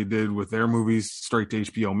what they did with their movies straight to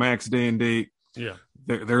HBO Max day and date. Yeah.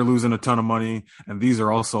 They're losing a ton of money, and these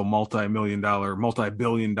are also multi-billion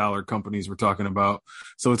dollar companies we're talking about.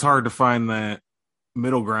 So it's hard to find that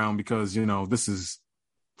middle ground because, you know, this is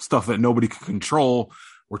stuff that nobody can control.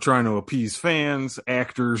 We're trying to appease fans,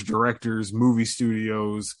 actors, directors, movie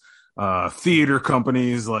studios, theater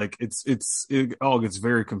companies. Like it all gets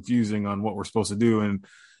very confusing on what we're supposed to do. And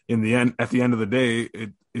in the end, at the end of the day,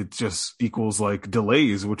 it just equals like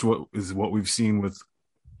delays, which is what we've seen with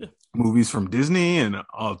movies from Disney and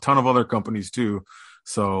a ton of other companies too.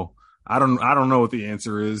 So I don't know what the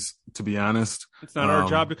answer is, to be honest. It's not our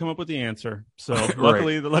job to come up with the answer. So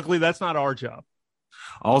luckily that's not our job.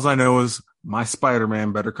 All I know is my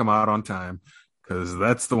Spider-Man better come out on time because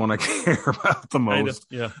that's the one I care about the most.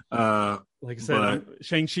 Yeah. Like I said,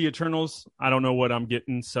 Shang-Chi Eternals, I don't know what I'm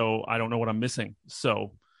getting, so I don't know what I'm missing.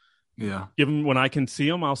 So yeah, given when I can see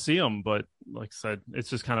them, I'll see them. But like I said, it's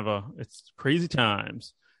just kind of it's crazy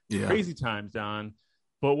times. Yeah. Crazy times, Don.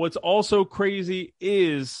 But what's also crazy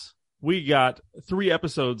is we got 3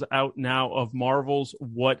 episodes out now of Marvel's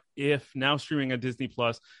What If, now streaming on Disney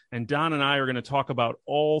Plus. And Don and I are going to talk about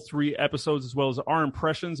all 3 episodes as well as our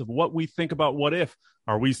impressions of what we think about What If.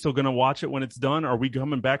 Are we still going to watch it when it's done? Are we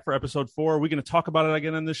coming back for episode 4? Are we going to talk about it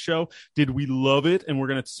again on this show? Did we love it? And we're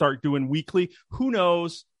going to start doing weekly. Who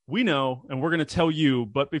knows? We know, and we're going to tell you.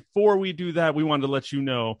 But before we do that, we wanted to let you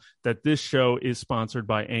know that this show is sponsored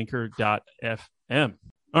by Anchor.fm.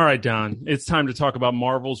 All right, Don, it's time to talk about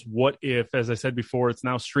Marvel's What If. As I said before, it's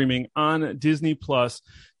now streaming on Disney Plus.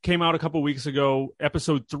 Came out a couple weeks ago.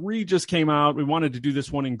 Episode 3 just came out. We wanted to do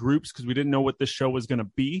this one in groups because we didn't know what this show was going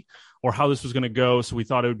to be or how this was going to go. So we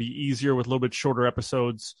thought it would be easier with a little bit shorter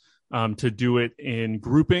episodes to do it in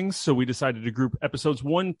groupings. So we decided to group episodes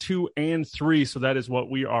 1, 2, and 3. So that is what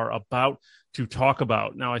we are about to talk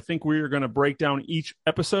about. Now, I think we are going to break down each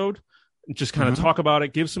episode, just kind of talk about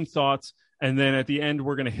it, give some thoughts. And then at the end,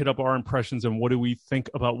 we're going to hit up our impressions and what do we think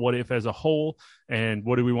about What If as a whole and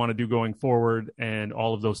what do we want to do going forward and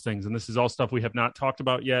all of those things. And this is all stuff we have not talked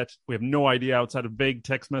about yet. We have no idea outside of vague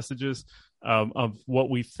text messages of what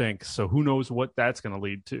we think. So who knows what that's going to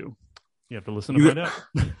lead to. You have to listen to find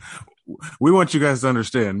out. We want you guys to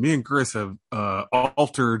understand. Me and Chris have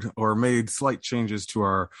altered or made slight changes to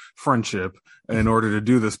our friendship in order to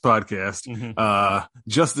do this podcast.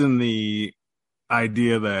 Just in the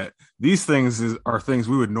idea that these things are things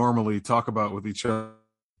we would normally talk about with each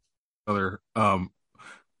other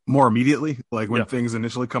more immediately. Like when things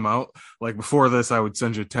initially come out. Like before this, I would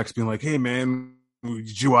send you a text being like, "Hey, man,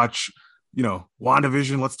 did you watch,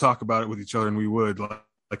 WandaVision? Let's talk about it with each other," and we would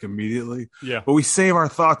like immediately. Yeah. But we save our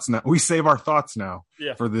thoughts now.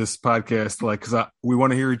 For this podcast, like, because we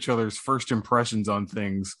want to hear each other's first impressions on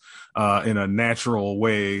things in a natural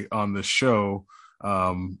way on the show.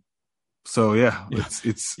 So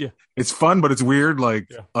it's fun, but it's weird, like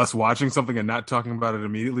us watching something and not talking about it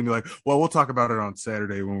immediately. And be like, well, we'll talk about it on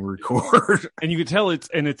Saturday when we record. And you could tell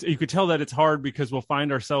you could tell that it's hard because we'll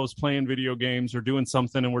find ourselves playing video games or doing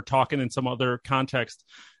something, and we're talking in some other context,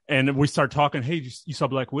 and we start talking. Hey, you saw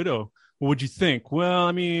Black Widow? Well, what'd you think? Well,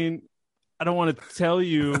 I mean, I don't want to tell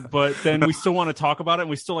you, but then we still want to talk about it. And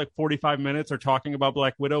we still like 45 minutes are talking about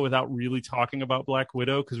Black Widow without really talking about Black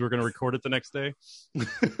Widow because we're going to record it the next day.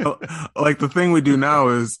 Like the thing we do now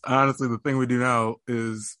is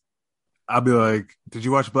I'll be like, "Did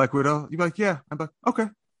you watch Black Widow?" You'd be like, "Yeah." I'm like, okay.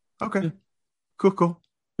 Yeah. Cool.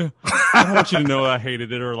 Yeah. I don't want you to know I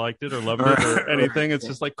hated it or liked it or loved it or anything. It's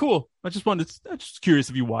just like, cool. I'm just curious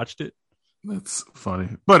if you watched it. That's funny.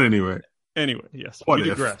 But anyway, yes. We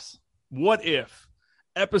digress. What if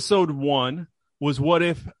episode 1 was what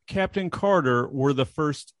if Captain Carter were the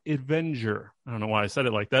first Avenger? I don't know why I said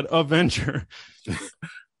it like that. Avenger.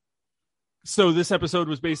 So this episode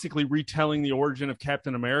was basically retelling the origin of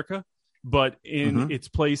Captain America, but in its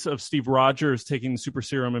place of Steve Rogers taking the super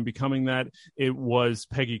serum and becoming that, it was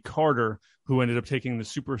Peggy Carter who ended up taking the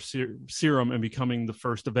super serum and becoming the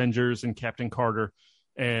first Avengers and Captain Carter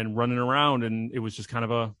and running around. And it was just kind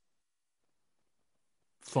of a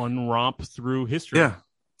fun romp through history.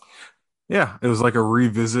 It was like a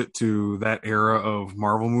revisit to that era of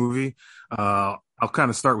Marvel movie. I I'll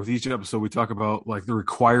kind of start with each episode. We talk about like the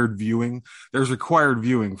required viewing. There's required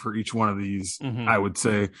viewing for each one of these, I would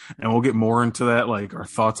say. And we'll get more into that, like our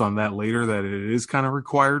thoughts on that later, that it is kind of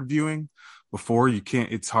required viewing. Before you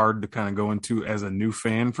can't, it's hard to kind of go into as a new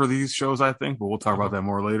fan for these shows, I think, but we'll talk about that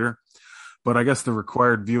more later. But I guess the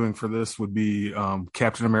required viewing for this would be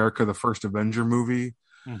Captain America, the First Avenger movie.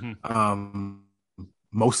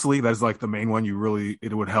 Mostly that's like the main one.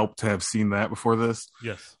 It would help to have seen that before this.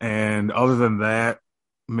 Yes. And other than that,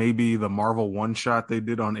 maybe the Marvel one shot they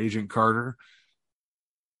did on Agent Carter.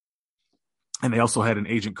 And they also had an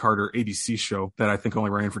Agent Carter ABC show that I think only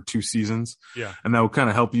ran for 2 seasons. Yeah. And that would kind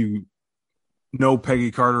of help you know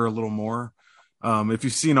Peggy Carter a little more. If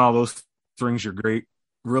you've seen all those things, you're great.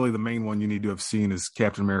 Really, the main one you need to have seen is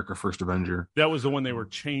Captain America: First Avenger. That was the one they were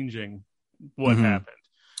changing what happened.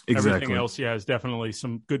 Exactly. Everything else, is definitely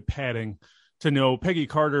some good padding to know. Peggy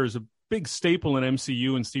Carter is a big staple in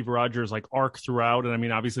MCU and Steve Rogers like arc throughout. And I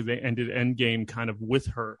mean, obviously they ended Endgame kind of with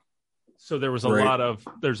her. So there was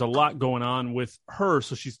there's a lot going on with her.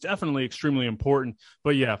 So she's definitely extremely important.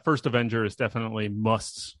 But yeah, First Avenger is definitely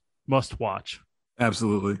must watch.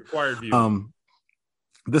 Absolutely. Required view.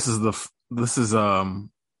 This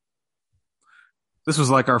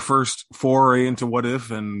was like our first foray into What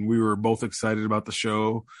If, and we were both excited about the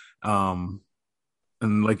show. And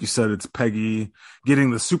like you said, it's Peggy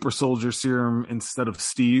getting the super soldier serum instead of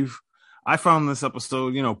Steve. I found this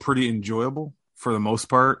episode, pretty enjoyable for the most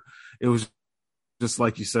part. It was just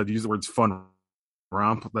like you said, use the words fun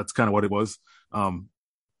romp. That's kind of what it was.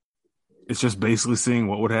 It's just basically seeing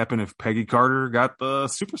what would happen if Peggy Carter got the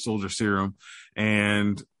super soldier serum.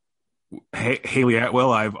 And Haley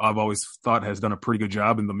Atwell, I've always thought has done a pretty good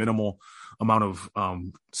job in the minimal amount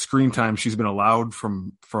of screen time she's been allowed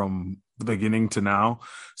from the beginning to now.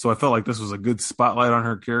 So I felt like this was a good spotlight on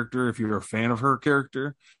her character if you're a fan of her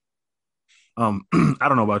character. I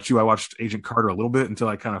don't know about you. I watched Agent Carter a little bit until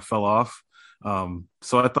I kind of fell off.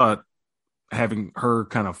 So I thought having her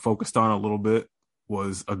kind of focused on a little bit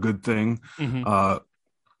was a good thing.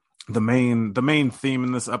 The main theme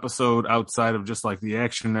in this episode, outside of just like the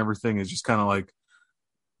action and everything, is just kind of like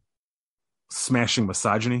smashing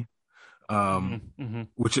misogyny,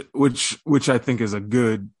 which I think is a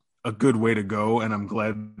good way to go, and I'm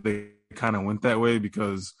glad they kind of went that way,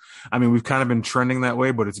 because I mean we've kind of been trending that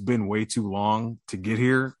way, but it's been way too long to get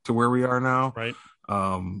here to where we are now. Right.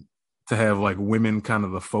 To have like women kind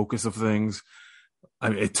of the focus of things. I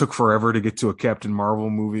mean, it took forever to get to a Captain Marvel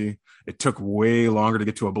movie. It took way longer to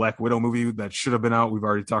get to a Black Widow movie that should have been out. We've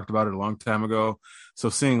already talked about it a long time ago. So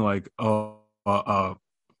seeing like a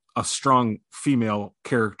strong female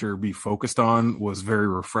character be focused on was very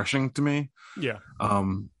refreshing to me. Yeah.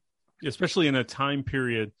 Especially in a time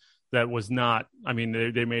period that was not, I mean,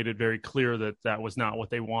 they made it very clear that was not what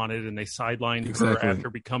they wanted, and they sidelined her after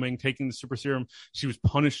taking the super serum. She was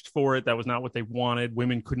punished for it. That was not what they wanted.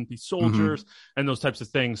 Women couldn't be soldiers and those types of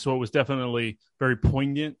things. So it was definitely very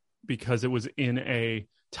poignant because it was in a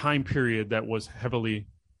time period that was heavily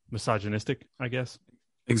misogynistic, I guess.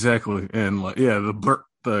 Exactly. And like, yeah,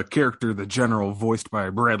 the character, the general, voiced by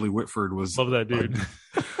Bradley Whitford, was love that dude.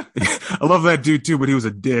 I love that dude too, but he was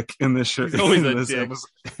a dick in this show. He's always a dick.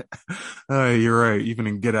 You're right. Even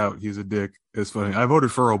in Get Out, he was a dick. It's funny. I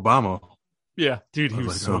voted for Obama. Yeah, dude,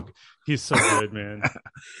 he's so good, man.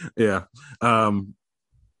 Yeah.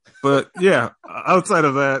 But yeah, outside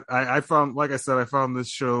of that, I found this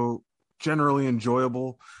show generally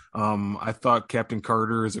enjoyable. I thought Captain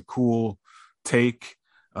Carter is a cool take.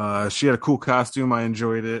 She had a cool costume. I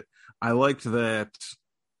enjoyed it. I liked that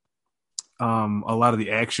a lot of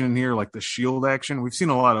the action in here, like the shield action. We've seen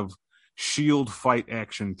a lot of shield fight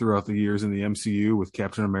action throughout the years in the MCU with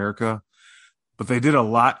Captain America, but they did a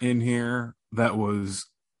lot in here that was,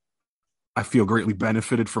 I feel, greatly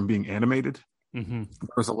benefited from being animated.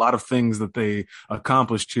 There's a lot of things that they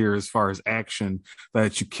accomplished here as far as action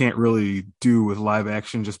that you can't really do with live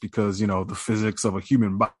action, just because, the physics of a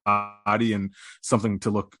human body and something to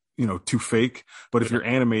look, too fake. But if you're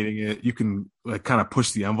animating it, you can like kind of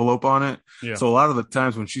push the envelope on it. Yeah. So a lot of the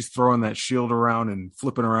times when she's throwing that shield around and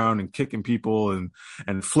flipping around and kicking people and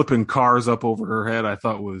flipping cars up over her head, I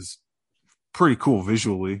thought was pretty cool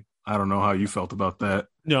visually. I don't know how you felt about that.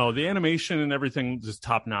 No, the animation and everything was just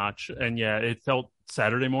top notch. And yeah, it felt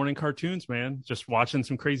Saturday morning cartoons, man. Just watching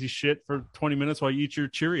some crazy shit for 20 minutes while you eat your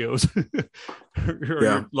Cheerios or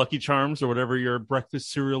your Lucky Charms or whatever your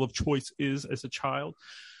breakfast cereal of choice is as a child.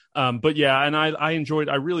 But yeah, and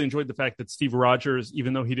I really enjoyed the fact that Steve Rogers,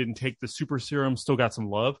 even though he didn't take the super serum, still got some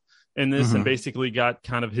love in this and basically got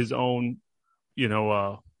kind of his own,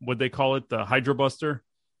 what'd they call it? The Hydra Buster.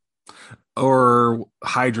 or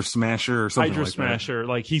Hydra Smasher or something Hydra like that. Smasher.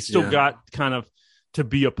 Like he still got kind of to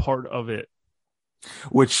be a part of it.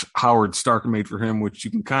 Which Howard Stark made for him, which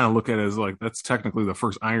you can kind of look at as like that's technically the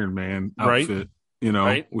first Iron Man outfit,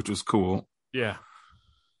 right? which was cool. Yeah.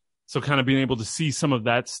 So kind of being able to see some of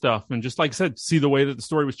that stuff and just like I said, see the way that the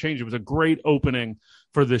story was changed. It was a great opening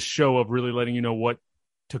for this show of really letting you know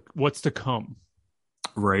what's to come.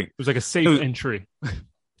 Right. It was like a safe entry.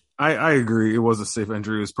 I agree. It was a safe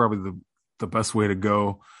entry. It was probably the best way to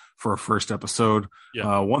go for a first episode.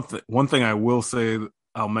 Yeah. One thing I will say,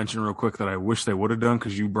 I'll mention real quick that I wish they would have done,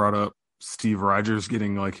 because you brought up Steve Rogers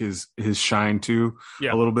getting like his shine too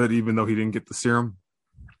a little bit, even though he didn't get the serum.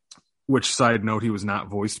 Which, side note, he was not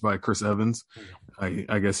voiced by Chris Evans.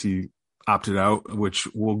 I guess he opted out, which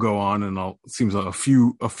will go on, and it seems like a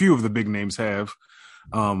few of the big names have.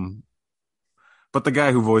 But the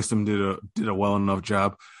guy who voiced him did a well enough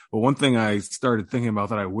job. But one thing I started thinking about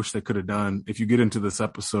that I wish they could have done, if you get into this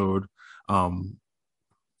episode,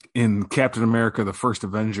 in Captain America, the First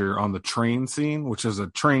Avenger, on the train scene, which is a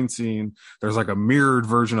train scene, there's like a mirrored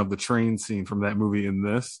version of the train scene from that movie in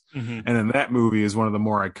this. Mm-hmm. And in that movie is one of the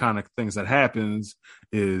more iconic things that happens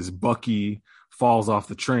is Bucky falls off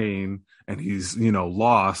the train and he's,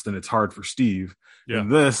 lost, and it's hard for Steve. In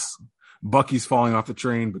this, Bucky's falling off the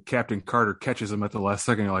train, but Captain Carter catches him at the last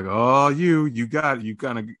second. You're like, oh, you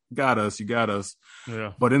kind of got us. You got us.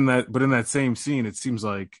 Yeah. But in that same scene, it seems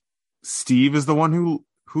like Steve is the one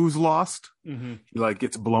who's lost. Mm-hmm. He like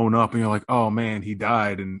gets blown up and you're like, oh man, he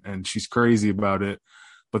died, and she's crazy about it.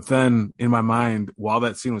 But then in my mind, while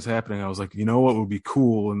that scene was happening, I was like, what would be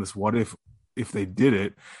cool in this what if they did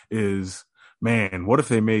it is, man, what if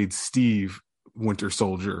they made Steve Winter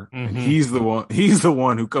Soldier? Mm-hmm. And he's the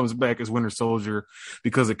one who comes back as Winter Soldier,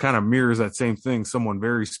 because it kind of mirrors that same thing, someone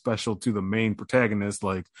very special to the main protagonist.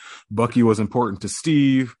 Like Bucky was important to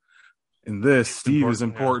Steve. In this, Steve is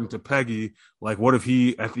important to Peggy. Like, what if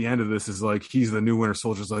he, at the end of this, is like, he's the new Winter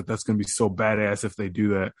Soldier? It's like, that's going to be so badass if they do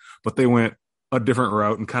that. But they went a different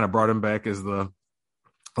route and kind of brought him back as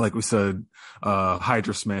like we said,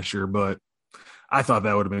 Hydra Smasher. But I thought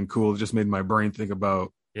that would have been cool. It just made my brain think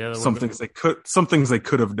about some things they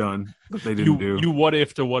could have done that they didn't do. You what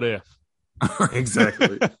if to what if.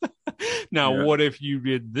 Exactly. Now, what if you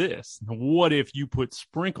did this? What if you put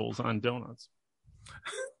sprinkles on donuts?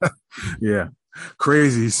 Yeah,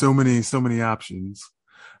 crazy. So many options.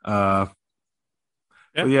 But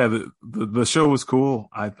yeah, the show was cool.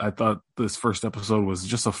 I thought this first episode was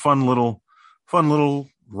just a fun little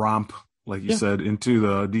romp, like you said, into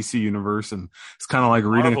the DC universe, and it's kind of like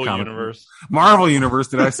reading a comic universe. Marvel universe.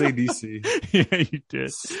 Did I say DC? Yeah, you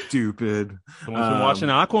did. Stupid. Someone's been watching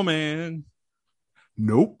Aquaman.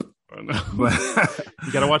 Nope. But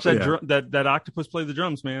you got to watch that that octopus play the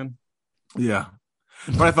drums, man. Yeah.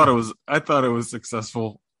 But I thought it was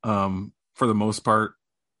successful for the most part.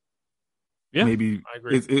 Yeah, maybe I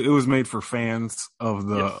agree. It was made for fans of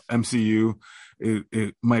the MCU.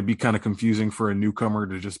 It might be kind of confusing for a newcomer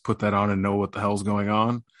to just put that on and know what the hell's going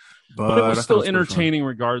on. But it was still entertaining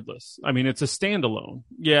regardless. I mean, it's a standalone.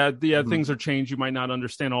 Yeah, Mm-hmm. Things are changed. You might not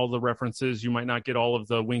understand all the references. You might not get all of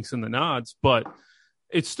the winks and the nods, but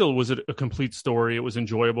it still was a complete story. It was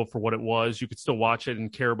enjoyable for what it was. You could still watch it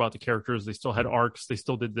and care about the characters. They still had arcs. They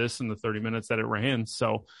still did this in the 30 minutes that it ran.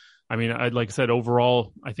 So, I mean, like I said,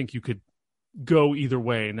 overall, I think you could go either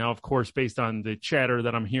way. Now, of course, based on the chatter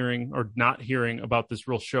that I'm hearing or not hearing about this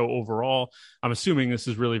real show overall, I'm assuming this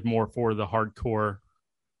is really more for the hardcore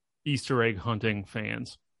Easter egg hunting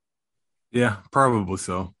fans. Yeah, probably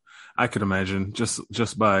so. I could imagine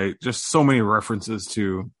just by so many references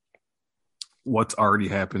to what's already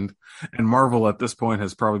happened. And Marvel at this point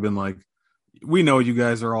has probably been like, we know you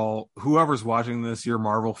guys are all, whoever's watching this, you're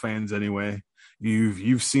Marvel fans anyway.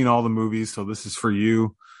 You've seen all the movies, so this is for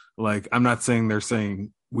you. Like, I'm not saying they're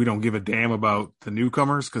saying we don't give a damn about the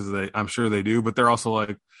newcomers, because I'm sure they do, but they're also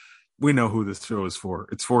like, we know who this show is for.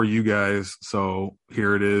 It's for you guys, so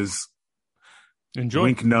here it is. Enjoy.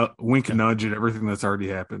 Wink nudge at everything that's already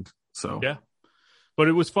happened. So yeah, but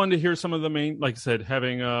it was fun to hear some of the main, like I said,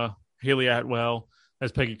 having Haley Atwell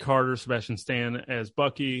as Peggy Carter, Sebastian Stan as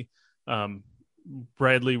Bucky,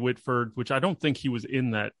 Bradley Whitford, which I don't think he was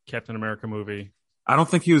in that Captain America movie. I don't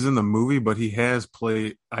think he was in the movie, but he has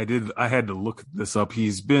played. I had to look this up.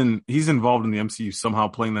 He's involved in the MCU somehow,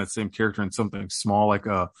 playing that same character in something small, like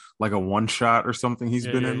a one shot or something he's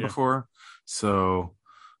been in before. So,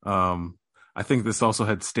 I think this also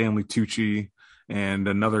had Stanley Tucci and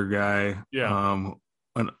another guy. Yeah.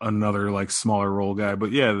 Another like smaller role guy,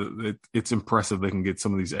 but yeah, it's impressive they can get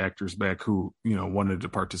some of these actors back who wanted to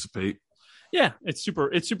participate. Yeah, it's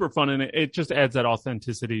super fun, and it just adds that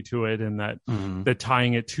authenticity to it, and that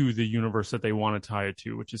tying it to the universe that they want to tie it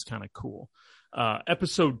to, which is kind of cool.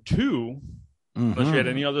 Episode 2, unless you had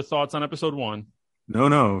any other thoughts on episode 1.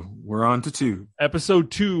 No, we're on to 2.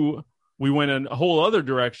 Episode 2, we went in a whole other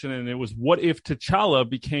direction, and it was what if T'Challa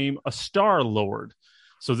became a Star Lord.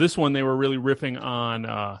 So this one, they were really riffing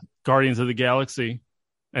on Guardians of the Galaxy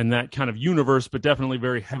and that kind of universe, but definitely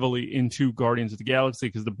very heavily into Guardians of the Galaxy,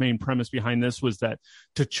 because the main premise behind this was that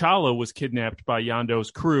T'Challa was kidnapped by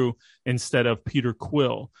Yondu's crew instead of Peter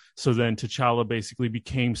Quill. So then T'Challa basically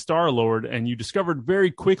became Star-Lord, and you discovered very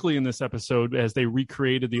quickly in this episode, as they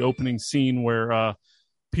recreated the opening scene where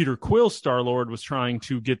Peter Quill Star-Lord was trying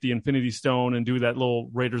to get the Infinity Stone and do that little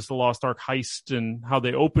Raiders of the Lost Ark heist, and how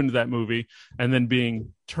they opened that movie, and then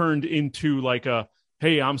being turned into like a,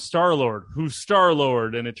 hey, I'm Star-Lord. Who's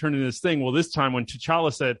Star-Lord? And it turned into this thing. Well, this time when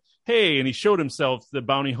T'Challa said, hey, and he showed himself, the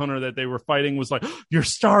bounty hunter that they were fighting was like, you're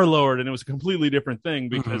Star-Lord. And it was a completely different thing,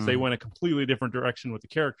 because they went a completely different direction with the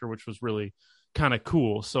character, which was really kind of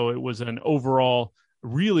cool. So it was an overall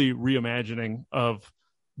really reimagining of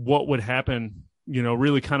what would happen, you know,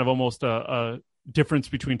 really kind of almost a difference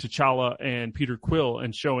between T'Challa and Peter Quill,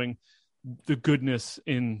 and showing the goodness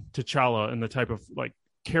in T'Challa and the type of like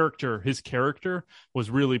his character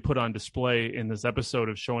was really put on display in this episode,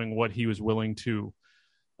 of showing what he was willing to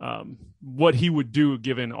what he would do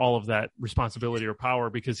given all of that responsibility or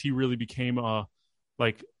power, because he really became a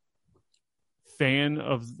like fan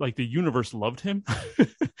of like the universe loved him,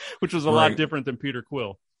 which was a lot different than Peter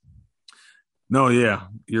Quill. No, yeah,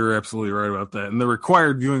 you're absolutely right about that. And the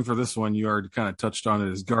required viewing for this one, you already kind of touched on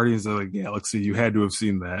it, is Guardians of the Galaxy. You had to have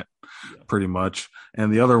seen that pretty much.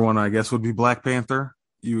 And the other one, I guess, would be Black Panther.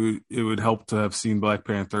 It would help to have seen Black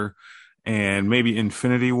Panther, and maybe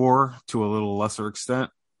Infinity War to a little lesser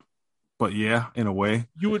extent. But yeah, in a way,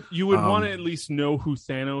 you would want to at least know who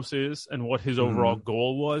Thanos is and what his overall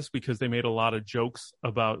goal was, because they made a lot of jokes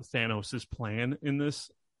about Thanos's plan in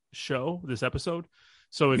this episode.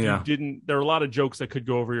 So if you didn't, there are a lot of jokes that could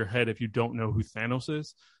go over your head if you don't know who Thanos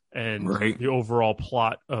is, and the overall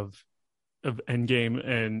plot of Endgame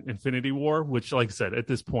and Infinity War, which, like I said, at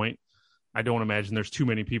this point, I don't imagine there's too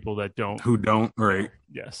many people that don't. Right.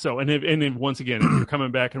 Yeah. So, and if once again, if you're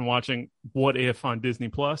coming back and watching What If on Disney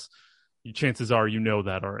Plus, chances are you know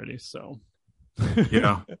that already. So.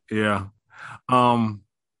 Yeah. I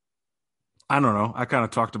don't know. I kind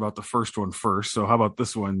of talked about the first one first. So how about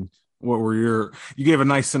this one? You gave a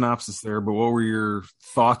nice synopsis there, but what were your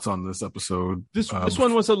thoughts on this episode? This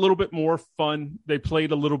one was a little bit more fun. They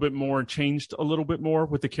played a little bit more and changed a little bit more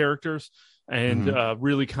with the characters, and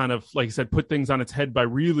really kind of, like I said, put things on its head by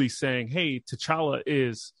really saying, hey, T'Challa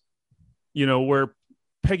is, you know, where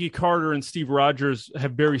Peggy Carter and Steve Rogers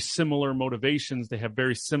have very similar motivations. They have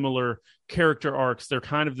very similar character arcs. They're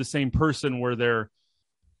kind of the same person, where they're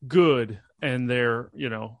good and they're, you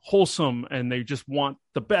know, wholesome, and they just want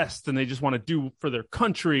the best, and they just want to do for their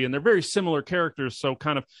country, and they're very similar characters. So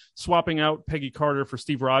kind of swapping out Peggy Carter for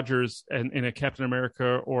Steve Rogers and in a Captain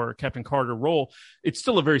America or Captain Carter role, it's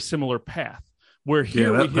still a very similar path. Where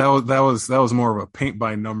here that was more of a paint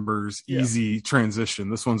by numbers, easy transition.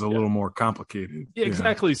 This one's a little more complicated. Yeah,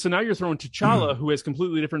 exactly. So now you're throwing T'Challa, who has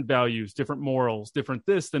completely different values, different morals, different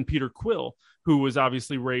this than Peter Quill, who was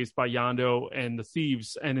obviously raised by Yondu and the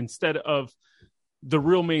thieves. And instead of the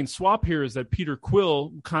real main swap here is that Peter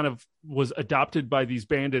Quill kind of was adopted by these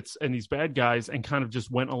bandits and these bad guys and kind of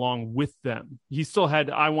just went along with them. He still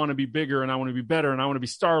had, I want to be bigger and I want to be better and I want to be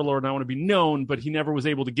Star-Lord and I want to be known, but he never was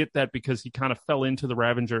able to get that because he kind of fell into the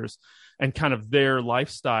Ravengers and kind of their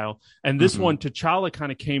lifestyle. And this one, T'Challa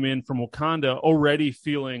kind of came in from Wakanda already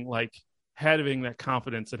feeling like having that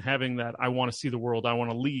confidence and having that, I want to see the world, I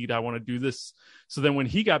want to lead, I want to do this. So then when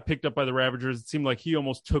he got picked up by the Ravengers, it seemed like he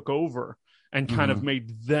almost took over and kind of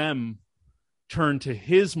made them turn to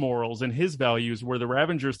his morals and his values, where the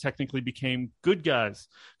Ravengers technically became good guys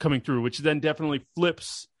coming through, which then definitely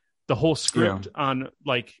flips the whole script on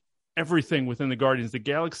like everything within the Guardians of the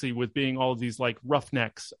Galaxy, with being all of these like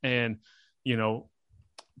roughnecks and, you know,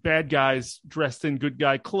 bad guys dressed in good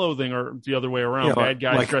guy clothing, or the other way around, bad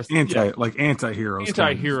guys like dressed like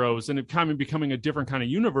anti-heroes, and it kind of becoming a different kind of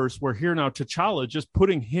universe, where here now T'Challa, just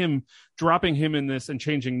dropping him in this and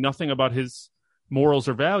changing nothing about his morals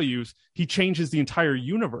or values, he changes the entire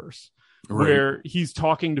universe. Where he's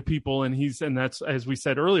talking to people and that's, as we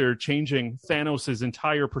said earlier, changing Thanos's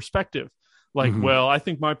entire perspective. Like, well, I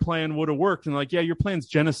think my plan would have worked. And like, yeah, your plan's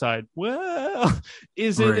genocide. Well,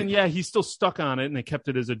 is it? And yeah, he's still stuck on it. And they kept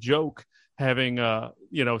it as a joke, having,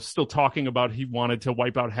 still talking about he wanted to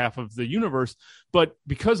wipe out half of the universe. But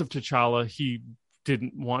because of T'Challa, he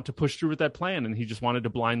didn't want to push through with that plan, and he just wanted to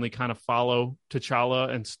blindly kind of follow T'Challa,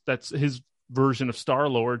 and that's his version of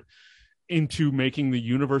Star-Lord, into making the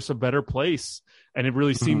universe a better place. And it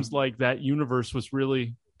really seems like that universe was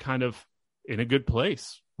really kind of in a good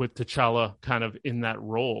place with T'Challa kind of in that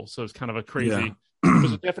role. So it's kind of a crazy, it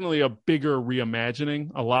was definitely a bigger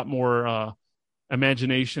reimagining, a lot more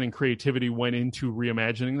imagination and creativity went into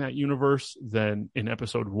reimagining that universe than in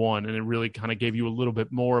episode 1. And it really kind of gave you a little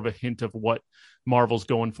bit more of a hint of what Marvel's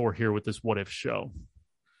going for here with this What If show.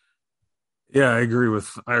 Yeah, I agree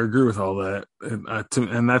with all that,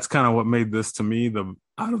 and that's kind of what made this, to me,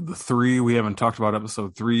 out of the 3. We haven't talked about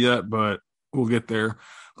episode 3 yet, but we'll get there.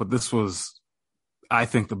 But this was, I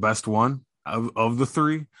think, the best one of the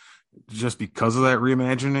 3, just because of that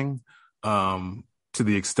reimagining. To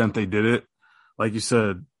the extent they did it, like you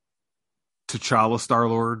said, T'Challa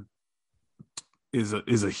Star-Lord is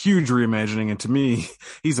a huge reimagining, and to me,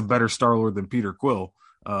 he's a better Star-Lord than Peter Quill.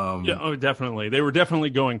 Definitely. They were definitely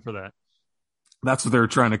going for that. That's what they were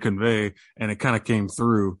trying to convey, and it kind of came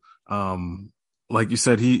through. Like you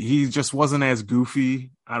said, he just wasn't as goofy.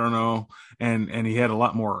 I don't know, and he had a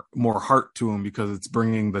lot more heart to him, because it's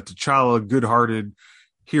bringing the T'Challa good-hearted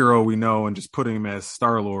hero we know and just putting him as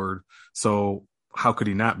Star-Lord. So how could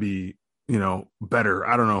he not be, better?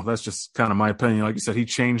 I don't know. That's just kind of my opinion. Like you said, he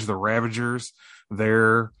changed the Ravagers.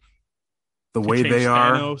 The way they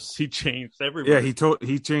are. Thanos. He changed everybody. Yeah,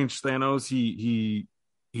 he changed Thanos.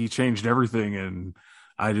 He changed everything, and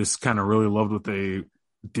I just kind of really loved what they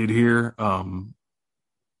did here.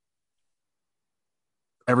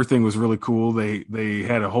 Everything was really cool. They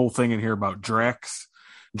had a whole thing in here about Drax.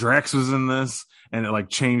 Drax was in this, and it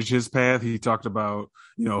changed his path. He talked about,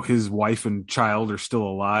 his wife and child are still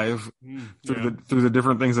alive through the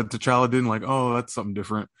different things that T'Challa did. Oh, that's something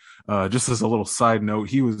different. Just as a little side note,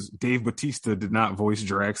 Dave Bautista did not voice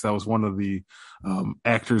Drax. That was one of the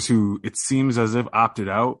actors who, it seems as if, opted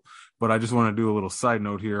out. But I just want to do a little side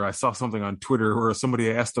note here. I saw something on Twitter where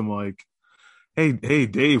somebody asked him, hey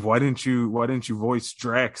Dave, why didn't you voice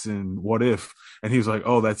Drax in What If? And he was like,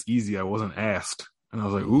 oh, that's easy, I wasn't asked. And I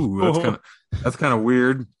was like, ooh, that's kind of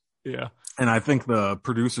weird. Yeah. And I think the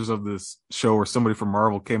producers of this show, or somebody from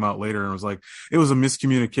Marvel, came out later and was like, it was a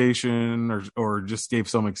miscommunication, or just gave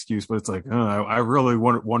some excuse. But it's I really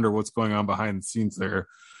wonder what's going on behind the scenes there.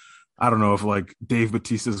 I don't know if Dave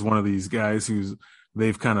Bautista is one of these guys who's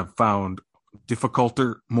they've kind of found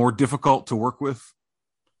more difficult to work with.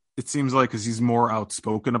 It seems like, because he's more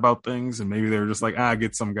outspoken about things, and maybe they were just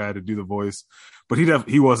get some guy to do the voice. But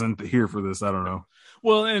he wasn't here for this. I don't know.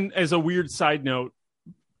 Well, and as a weird side note,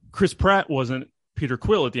 Chris Pratt wasn't Peter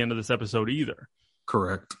Quill at the end of this episode either.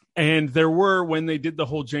 Correct. And there were, when they did the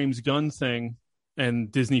whole James Gunn thing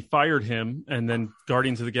and Disney fired him, and then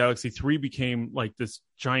Guardians of the Galaxy 3 became this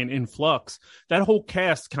giant influx, that whole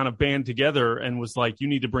cast kind of band together and was you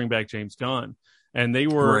need to bring back James Gunn. And they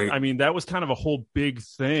were, right. I mean, that was kind of a whole big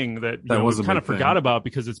thing that we kind of forgot about,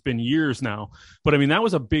 because it's been years now. But I mean, that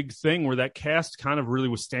was a big thing where that cast kind of really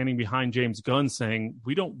was standing behind James Gunn, saying,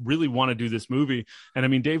 we don't really want to do this movie. And I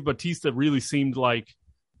mean, Dave Bautista really seemed like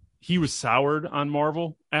he was soured on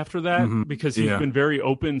Marvel after that, because he's been very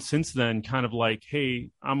open since then, kind of hey,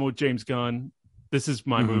 I'm with James Gunn. This is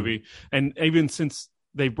my movie. And even since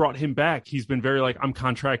they brought him back, he's been very I'm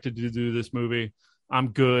contracted to do this movie.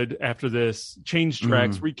 I'm good after this. Change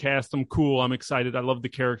tracks, recast them. Cool. I'm excited. I love the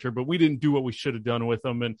character, but we didn't do what we should have done with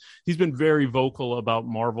him. And he's been very vocal about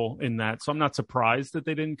Marvel in that. So I'm not surprised that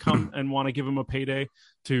they didn't come and want to give him a payday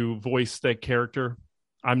to voice that character.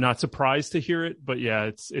 I'm not surprised to hear it, but yeah,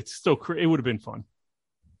 it's still, it would have been fun.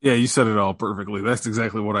 Yeah, you said it all perfectly. That's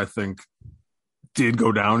exactly what I think did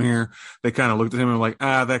go down here. They kind of looked at him and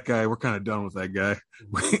that guy, we're kind of done with that guy.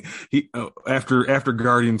 After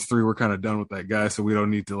Guardians 3, we're kind of done with that guy, so we don't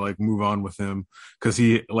need to move on with him, because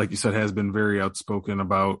he, like you said, has been very outspoken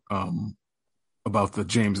about the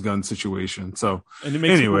James Gunn situation. So, and it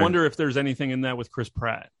makes me wonder if there's anything in that with Chris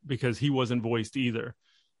Pratt, because he wasn't voiced either.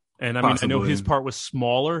 And I mean, possibly. I know his part was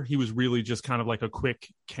smaller. He was really just kind of a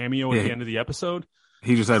quick cameo at the end of the episode.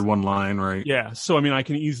 He just had one line, right? Yeah. So, I mean, I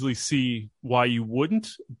can easily see why you wouldn't,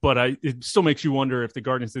 but it still makes you wonder if the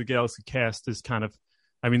Guardians of the Galaxy cast is kind of,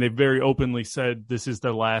 I mean, they very openly said this is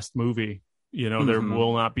their last movie. There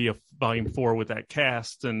will not be a volume 4 with that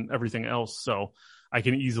cast and everything else. So I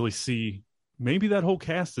can easily see maybe that whole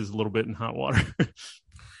cast is a little bit in hot water.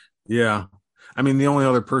 Yeah. I mean, the only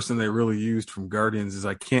other person they really used from Guardians is,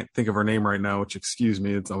 I can't think of her name right now, which, excuse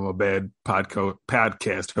me, I'm a bad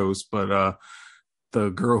podcast host, but the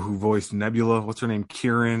girl who voiced Nebula, what's her name?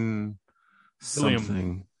 Kieran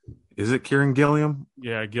something. Is it Kieran Gilliam?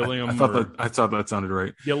 Yeah, Gilliam. I thought that sounded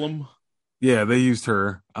right. Gilliam. Yeah, they used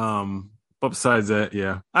her. But besides that,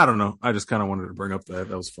 yeah, I don't know. I just kind of wanted to bring up that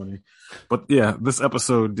was funny. But yeah, this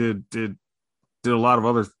episode did a lot of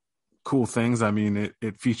other cool things. I mean,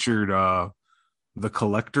 it featured the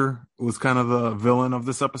Collector was kind of the villain of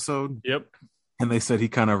this episode, Yep. and they said he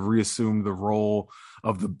kind of reassumed the role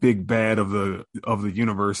of the big bad of the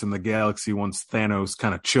universe and the galaxy once Thanos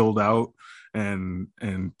kind of chilled out and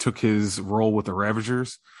took his role with the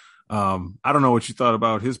Ravagers. I don't know what you thought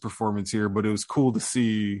about his performance here, but it was cool to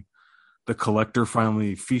see the Collector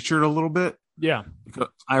finally featured a little bit. Yeah. Because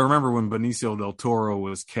I remember when Benicio del Toro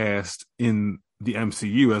was cast in the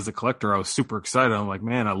MCU as the Collector, I was super excited. I'm like,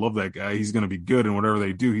 man, I love that guy. He's going to be good in whatever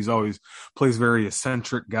they do. He's always plays very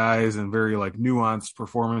eccentric guys and very like nuanced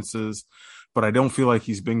performances. But I don't feel like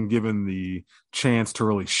he's been given the chance to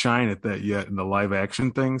really shine at that yet in the live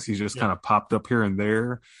action things. He's just kind of popped up here and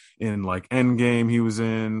there in like Endgame he was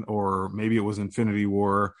in, or maybe it was Infinity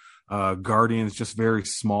War, Guardians, just very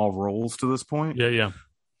small roles to this point. Yeah. Yeah.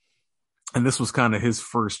 And this was kind of his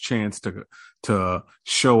first chance to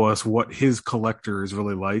show us what his Collector is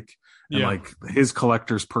really like. And like his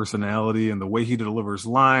Collector's personality and the way he delivers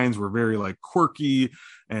lines were very like quirky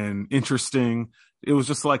and interesting. It was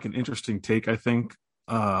just like an interesting take, I think,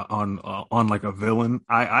 on like a villain.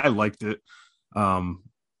 I liked it.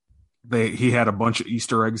 He had a bunch of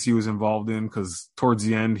Easter eggs he was involved in, because towards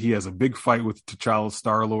the end he has a big fight with T'Challa's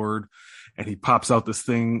Star-Lord, and he pops out this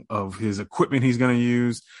thing of his equipment he's going to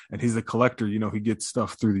use, and he's the Collector. You know, he gets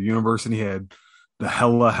stuff through the universe, and he had the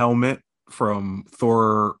Hela helmet from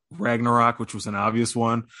Thor Ragnarok, which was an obvious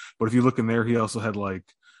one. But if you look in there, he also had like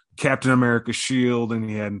Captain America's shield, and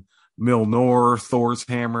he had Mjolnir, Thor's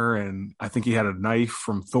hammer, and I think he had a knife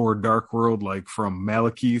from Thor Dark World, like from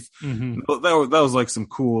Malekith. Mm-hmm. That was like some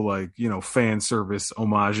cool, like, you know, fan service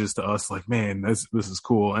homages to us. Like, man, this is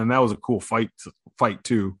cool. And that was a cool fight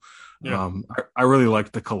too. Yeah. I really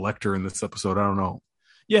liked the Collector in this episode. I don't know.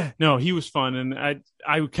 Yeah, no, he was fun, and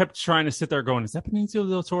I kept trying to sit there going, "Is that Benicio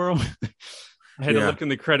del Toro?" I had to look in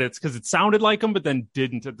the credits because it sounded like him, but then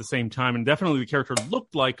didn't at the same time, and definitely the character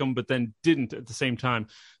looked like him, but then didn't at the same time.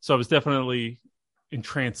 So I was definitely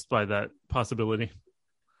entranced by that possibility.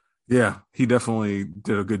 Yeah, he definitely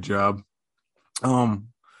did a good job. And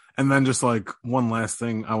then just like one last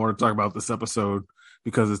thing I want to talk about this episode,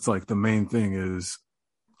 because it's like the main thing is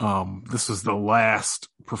this was the last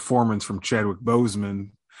performance from Chadwick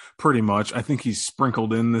Boseman. Pretty much, I think he's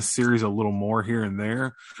sprinkled in this series a little more here and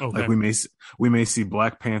there. Okay. Like we may see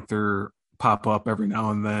Black Panther pop up every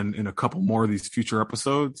now and then in a couple more of these future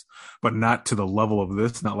episodes, but not to the level of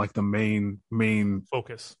this. Not like the main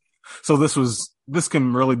focus. So this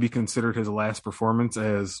can really be considered his last performance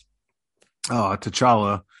as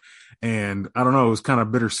T'Challa, and I don't know, it was kind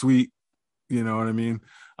of bittersweet. You know what I mean?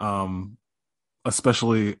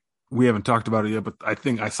 Especially, we haven't talked about it yet, but I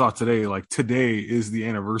think I saw today, like today is the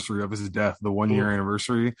anniversary of his death, the 1 year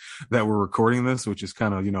anniversary that we're recording this, which is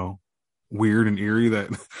kind of, you know, weird and eerie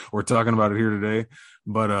that we're talking about it here today.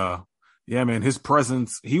 But yeah, man, his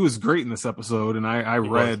presence, he was great in this episode. And I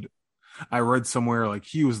read somewhere like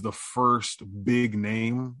he was the first big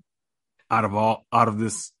name out of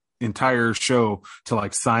this entire show to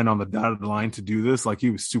like sign on the dotted line to do this. Like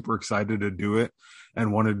he was super excited to do it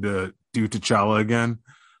and wanted to do T'Challa again.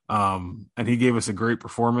 And he gave us a great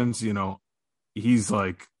performance. You know, he's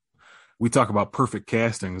like, we talk about perfect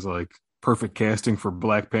castings, like perfect casting for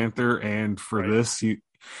Black Panther, and for this, he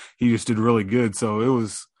just did really good. So it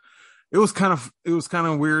was kind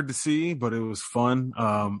of weird to see, but it was fun.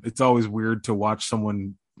 It's always weird to watch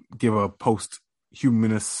someone give a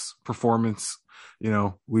post-humanist performance. You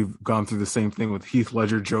know, we've gone through the same thing with Heath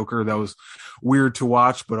Ledger Joker. That was weird to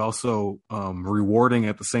watch, but also rewarding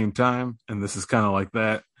at the same time. And this is kind of like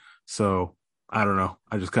that. So I don't know.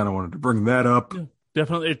 I just kind of wanted to bring that up. Yeah,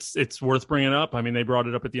 definitely. It's worth bringing up. I mean, they brought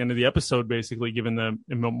it up at the end of the episode, basically giving the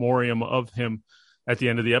in memoriam of him at the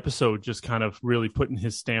end of the episode, just kind of really putting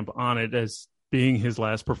his stamp on it as being his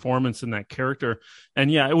last performance in that character. And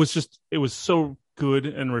yeah, it was so good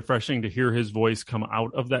and refreshing to hear his voice come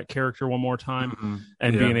out of that character one more time,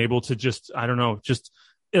 and being able to just, I don't know, just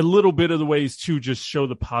a little bit of the ways to just show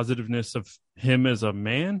the positiveness of him as a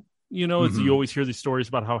man. You know, as you always hear these stories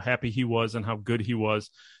about how happy he was and how good he was.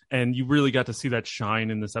 And you really got to see that shine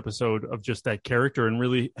in this episode of just that character, and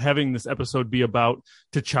really having this episode be about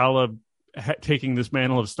T'Challa taking this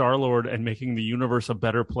mantle of Star-Lord and making the universe a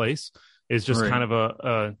better place is just kind of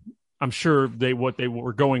a I'm sure what they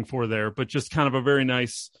were going for there, but just kind of a very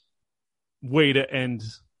nice way to end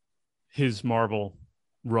his Marvel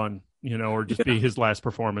run, you know, or just be his last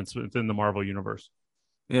performance within the Marvel universe.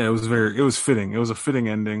 Yeah, it was fitting. It was a fitting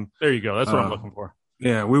ending. There you go. That's what I'm looking for.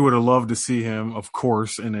 Yeah, we would have loved to see him, of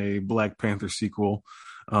course, in a Black Panther sequel.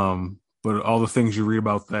 But all the things you read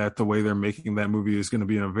about that, the way they're making that movie is going to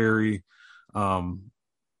be in a very, um,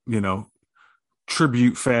 you know,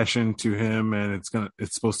 tribute fashion to him, and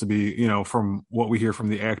it's supposed to be, from what we hear from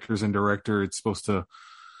the actors and director, it's supposed to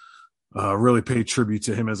really pay tribute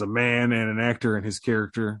to him as a man and an actor and his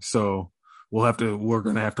character. So we're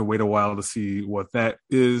going to have to wait a while to see what that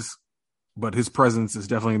is. But his presence is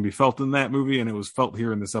definitely going to be felt in that movie, and it was felt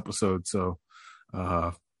here in this episode. So,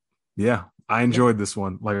 yeah, I enjoyed this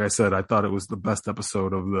one. Like I said, I thought it was the best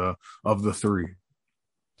episode of the three.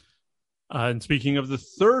 And speaking of the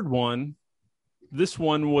third one, this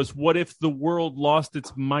one was What If the World Lost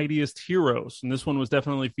Its Mightiest Heroes? And this one was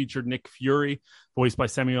definitely featured Nick Fury, voiced by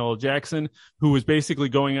Samuel L. Jackson, who was basically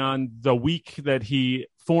going on the week that he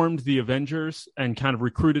formed the Avengers and kind of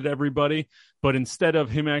recruited everybody. But instead of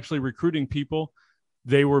him actually recruiting people,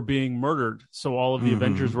 they were being murdered. So all of the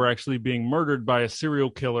Avengers were actually being murdered by a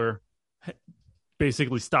serial killer,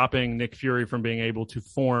 basically stopping Nick Fury from being able to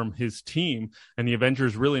form his team, and the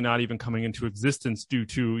Avengers really not even coming into existence due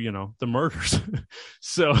to, the murders.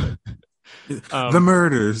 So the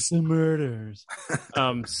murders.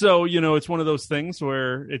 So, it's one of those things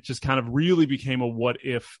where it just kind of really became a what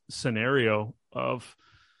if scenario of,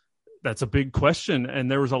 that's a big question. And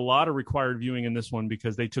there was a lot of required viewing in this one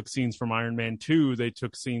because they took scenes from Iron Man 2. They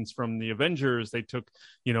took scenes from the Avengers. They took,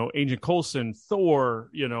 Agent Coulson, Thor,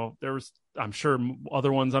 there was, I'm sure,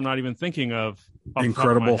 other ones I'm not even thinking of.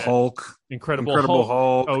 Incredible Hulk. Incredible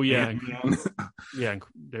Hulk. Oh, yeah. Yeah.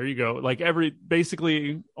 There you go. Like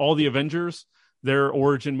basically all the Avengers, their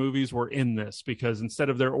origin movies were in this because instead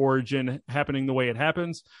of their origin happening the way it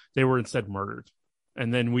happens, they were instead murdered.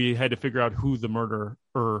 And then we had to figure out who the murderer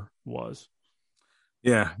was.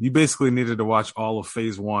 Yeah, you basically needed to watch all of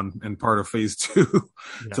phase 1 and part of phase 2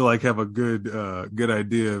 to have a good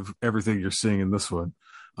idea of everything you're seeing in this one.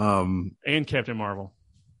 And Captain Marvel.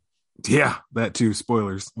 Yeah, that too.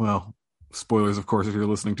 Spoilers. Well, spoilers, of course, if you're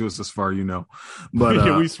listening to us this far,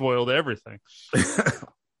 But we spoiled everything.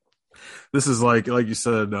 This is like you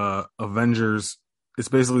said, Avengers. It's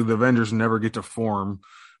basically the Avengers never get to form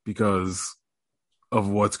because of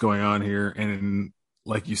what's going on here, and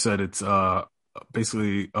like you said, it's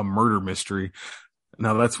basically a murder mystery.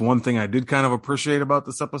 Now, that's one thing I did kind of appreciate about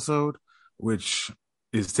this episode, which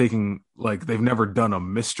is taking, they've never done a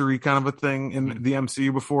mystery kind of a thing in the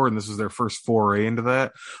MCU before, and this is their first foray into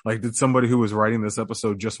that. Did somebody who was writing this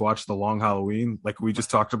episode just watch The Long Halloween, like we just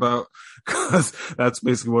talked about? Because that's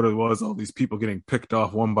basically what it was, all these people getting picked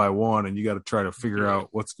off one by one, and you got to try to figure out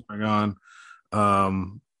what's going on.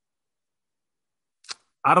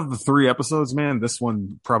 Out of the 3 episodes, man, this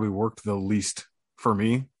one probably worked the least for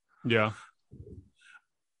me. Yeah.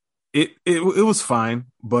 It was fine,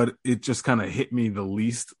 but it just kind of hit me the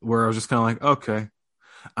least, where I was just kind of like, okay,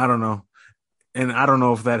 I don't know. And I don't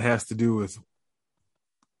know if that has to do with,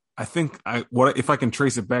 I think if I can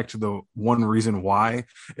trace it back to the one reason why,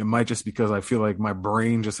 it might just because I feel like my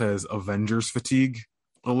brain just has Avengers fatigue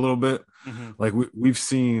a little bit. Mm-hmm. We've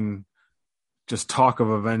seen just talk of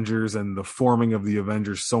Avengers and the forming of the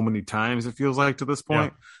Avengers so many times, it feels like, to this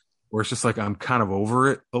point, where it's just I'm kind of over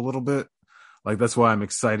it a little bit. That's why I'm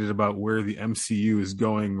excited about where the MCU is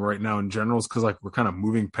going right now in general, is because we're kind of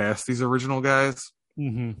moving past these original guys.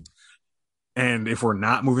 Mm-hmm. And if we're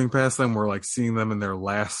not moving past them, we're seeing them in their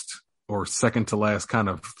last or second to last kind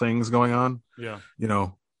of things going on. Yeah.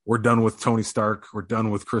 We're done with Tony Stark. We're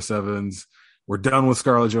done with Chris Evans. We're done with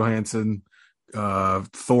Scarlett Johansson.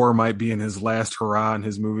 Thor might be in his last hurrah in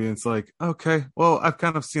his movie. And it's okay, well, I've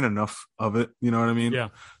kind of seen enough of it. You know what I mean? Yeah.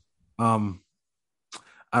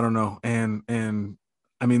 I don't know. And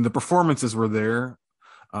I mean, the performances were there.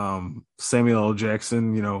 Samuel L.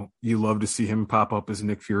 Jackson, you love to see him pop up as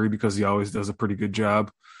Nick Fury because he always does a pretty good job.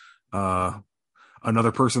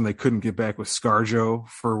 Another person they couldn't get back was ScarJo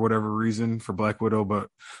for whatever reason for Black Widow, but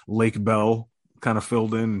Lake Bell kind of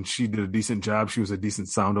filled in and she did a decent job. She was a decent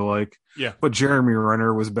sound-alike. Yeah. But Jeremy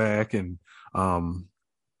Renner was back, and one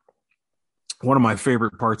of my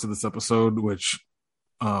favorite parts of this episode, which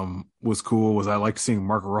was cool, was I liked seeing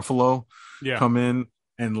Mark Ruffalo come in,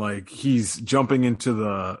 and he's jumping into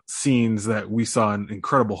the scenes that we saw in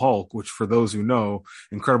Incredible Hulk, which, for those who know,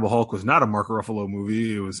 Incredible Hulk was not a Mark Ruffalo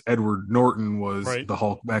movie. It was Edward Norton was the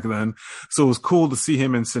Hulk back then. So it was cool to see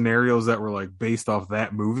him in scenarios that were based off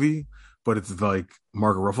that movie, but it's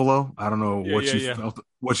Mark Ruffalo. I don't know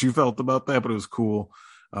what you felt about that, but it was cool.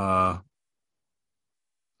 I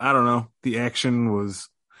don't know. The action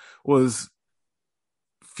was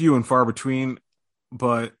few and far between,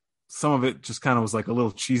 but some of it just kind of was like a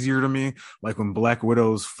little cheesier to me, like when Black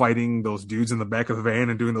Widow's fighting those dudes in the back of the van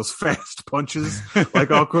and doing those fast punches like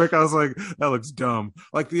all quick. I was like, that looks dumb.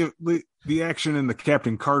 Like the action in the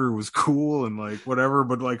Captain Carter was cool and like whatever,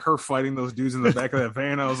 but like her fighting those dudes in the back of that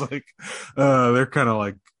van, I was like, they're kind of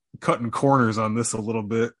like cutting corners on this a little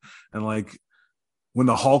bit. And like when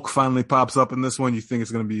the Hulk finally pops up in this one, you think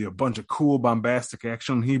it's going to be a bunch of cool bombastic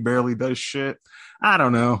action. He barely does shit. I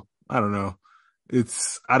don't know. I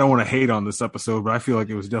don't want to hate on this episode, but I feel like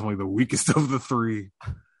it was definitely the weakest of the three.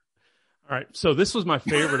 All right. So this was my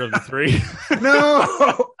favorite of the three. No.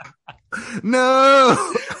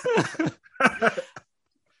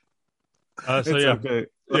 So yeah. Okay.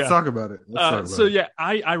 Let's talk about it.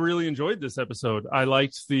 I really enjoyed this episode. I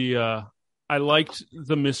liked the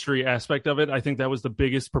mystery aspect of it. I think that was the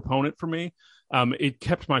biggest proponent for me. It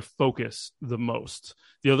kept my focus the most.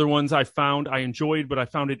 The other ones I found I enjoyed, but I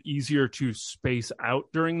found it easier to space out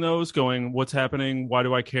during those, going, what's happening? Why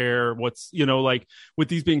do I care? What's, like with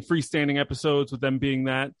these being freestanding episodes, with them being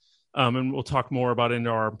that, and we'll talk more about it in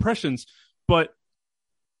our impressions, but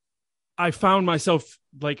I found myself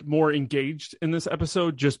like more engaged in this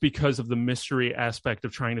episode just because of the mystery aspect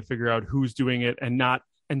of trying to figure out who's doing it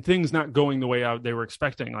and things not going the way they were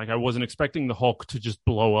expecting. Like I wasn't expecting the Hulk to just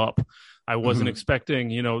blow up. I wasn't expecting,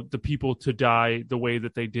 the people to die the way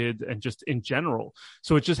that they did and just in general.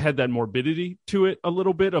 So it just had that morbidity to it a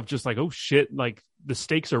little bit of just like, oh shit, like the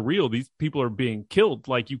stakes are real. These people are being killed.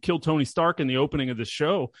 Like you killed Tony Stark in the opening of the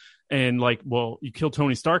show. And like, well, you kill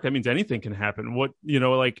Tony Stark, that means anything can happen.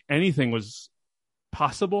 Like anything was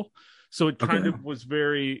possible. So it kind of was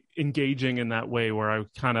very engaging in that way where I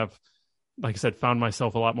kind of, like I said, found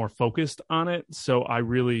myself a lot more focused on it. So I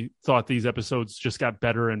really thought these episodes just got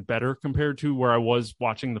better and better compared to where I was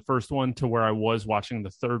watching the first one to where I was watching the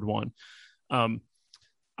third one.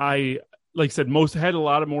 I, like I said, had a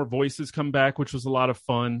lot of more voices come back, which was a lot of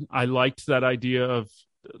fun. I liked that idea of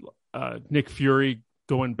Nick Fury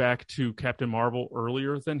going back to Captain Marvel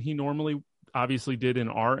earlier than he normally obviously did in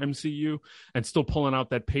our MCU and still pulling out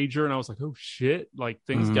that pager. And I was like, oh shit, like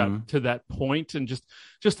things got to that point, and just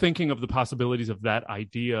thinking of the possibilities of that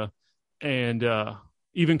idea. And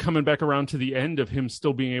even coming back around to the end of him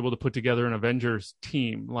still being able to put together an Avengers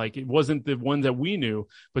team. Like it wasn't the one that we knew,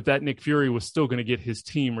 but that Nick Fury was still going to get his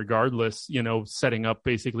team regardless, setting up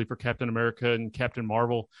basically for Captain America and Captain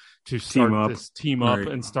Marvel to start this team up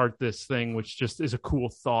and start this thing, which just is a cool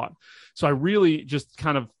thought. So I really just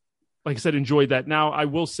kind of, like I said, enjoyed that. Now, I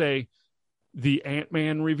will say the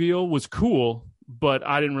Ant-Man reveal was cool, but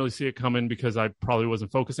I didn't really see it coming because I probably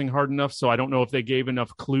wasn't focusing hard enough. So I don't know if they gave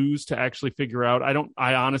enough clues to actually figure out.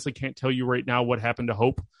 I honestly can't tell you right now what happened to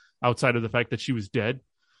Hope outside of the fact that she was dead.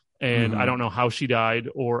 And I don't know how she died,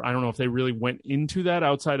 or I don't know if they really went into that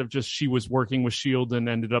outside of just she was working with S.H.I.E.L.D. and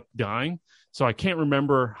ended up dying. So I can't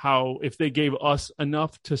remember if they gave us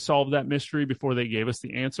enough to solve that mystery before they gave us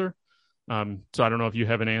the answer. So I don't know if you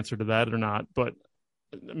have an answer to that or not, but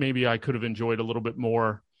maybe I could have enjoyed a little bit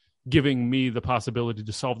more giving me the possibility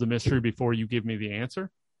to solve the mystery before you give me the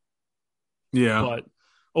answer. Yeah. But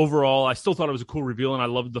overall, I still thought it was a cool reveal, and I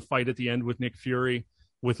loved the fight at the end with Nick Fury,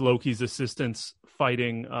 with Loki's assistants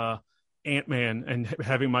fighting Ant-Man and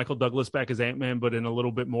having Michael Douglas back as Ant-Man, but in a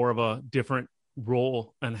little bit more of a different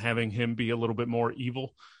role and having him be a little bit more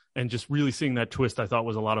evil. And just really seeing that twist, I thought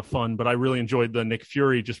was a lot of fun. But I really enjoyed the Nick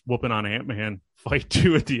Fury just whooping on Ant-Man fight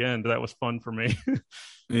too at the end. That was fun for me.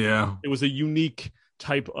 Yeah. It was a unique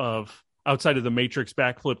type of, outside of the Matrix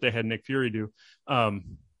backflip they had Nick Fury do.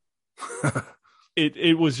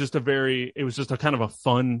 It was just a kind of a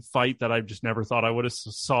fun fight that I just never thought I would have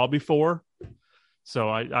saw before. So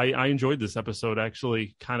I enjoyed this episode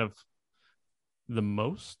actually kind of the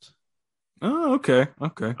most. Oh, okay.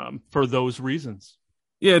 For those reasons.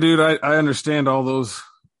 Yeah, dude, I understand all those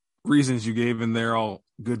reasons you gave, and they're all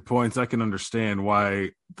good points. I can understand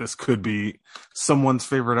why this could be someone's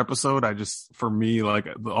favorite episode. For me, like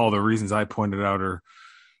all the reasons I pointed out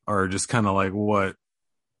are just kind of like what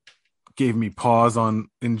gave me pause on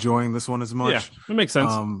enjoying this one as much. Yeah, that makes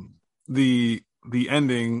sense. The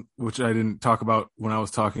ending, which I didn't talk about when I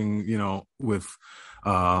was talking, with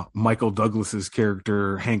Michael Douglas's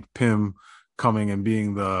character, Hank Pym, coming and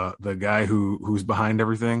being the guy who's behind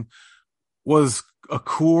everything, was a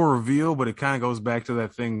cool reveal, but it kind of goes back to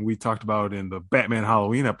that thing we talked about in the Batman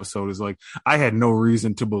Halloween episode, is like, I had no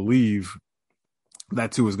reason to believe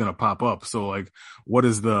that's who was going to pop up. So like,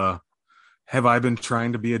 have I been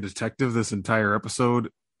trying to be a detective this entire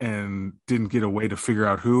episode and didn't get a way to figure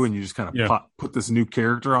out who, and you just kind of put this new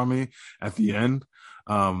character on me at the end?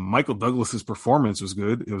 Michael Douglas's performance was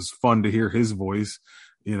good. It was fun to hear his voice.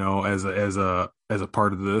 as a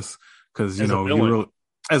part of this, because as a you villain. really,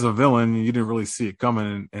 as a villain, you didn't really see it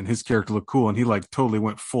coming, and his character looked cool, and he like totally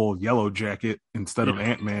went full Yellow Jacket instead of Yeah.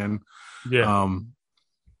 Ant-Man. Yeah. um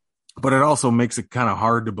but it also makes it kind of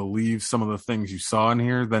hard to believe some of the things you saw in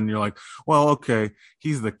here. Then you're like, well, okay,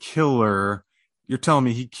 he's the killer. You're telling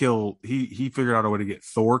me he figured out a way to get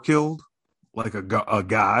Thor killed, like a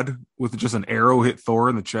god with just an arrow hit Thor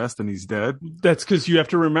in the chest and he's dead. That's because you have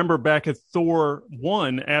to remember back at Thor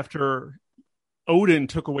 1, after Odin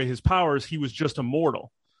took away his powers, he was just a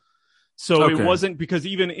mortal. So it Okay, wasn't, because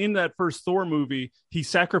even in that first Thor movie, he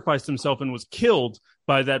sacrificed himself and was killed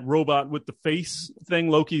by that robot with the face thing,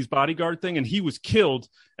 Loki's bodyguard thing, and he was killed.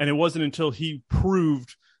 And it wasn't until he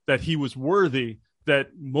proved that he was worthy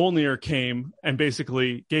that Mjolnir came and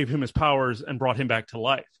basically gave him his powers and brought him back to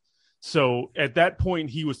life. So at that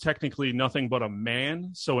point, he was technically nothing but a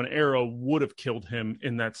man. So an arrow would have killed him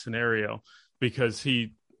in that scenario because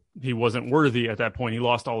he wasn't worthy at that point. He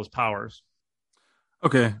lost all his powers.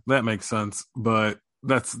 okay, that makes sense, but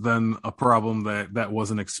that's then a problem that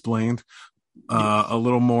wasn't explained a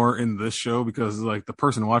little more in this show, because like the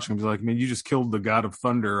person watching is like, man, you just killed the god of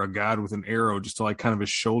thunder, a god with an arrow just to like kind of his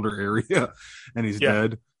shoulder area, and he's Yeah.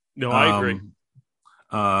 dead. No, I agree.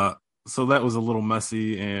 um so that was a little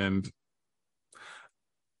messy, and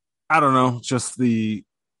I don't know, just the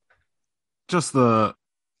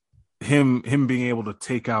him being able to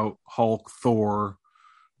take out Hulk, Thor,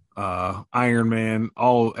 Iron Man,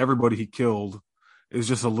 everybody he killed is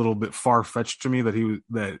just a little bit far fetched to me,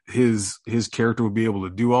 that his character would be able to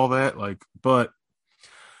do all that. Like, but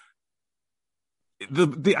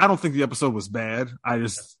the I don't think the episode was bad. I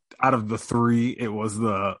just, out of the three, it was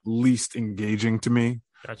the least engaging to me.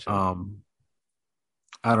 Gotcha.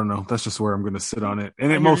 I don't know. That's just where I'm going to sit on it,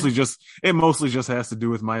 and I it hear mostly just has to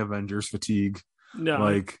do with my Avengers fatigue. No,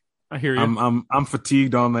 Like, I hear you. I'm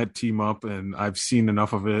fatigued on that team up, and I've seen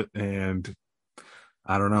enough of it, and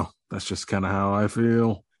I don't know. That's just kind of how I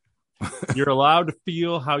feel. You're allowed to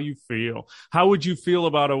feel how you feel. How would you feel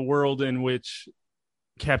about a world in which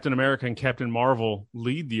Captain America and Captain Marvel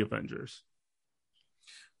lead the Avengers?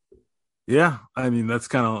 Yeah, I mean that's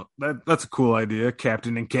a cool idea,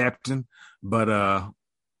 Captain and Captain, but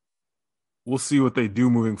we'll see what they do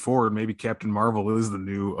moving forward. Maybe Captain Marvel is the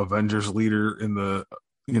new Avengers leader in the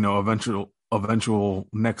eventual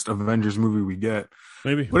next Avengers movie we get.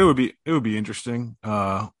 Maybe. But it would be interesting.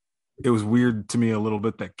 It was weird to me a little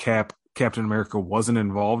bit that Captain America wasn't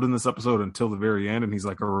involved in this episode until the very end, and he's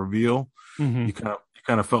like a reveal. Mm-hmm. You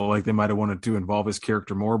kind of felt like they might have wanted to involve his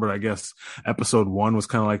character more, but I guess episode 1 was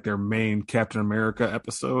kind of like their main Captain America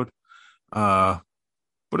episode. But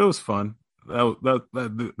it was fun.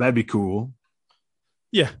 That'd be cool.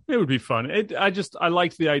 Yeah, it would be fun. I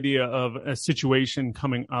liked the idea of a situation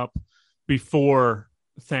coming up before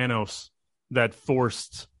Thanos that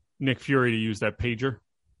forced Nick Fury to use that pager,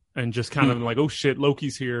 and just kind of like, oh shit,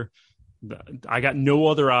 Loki's here. I got no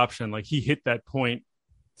other option. Like, he hit that point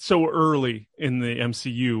so early in the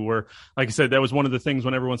MCU where, like I said, that was one of the things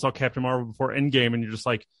when everyone saw Captain Marvel before Endgame, and you're just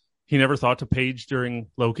like, he never thought to page during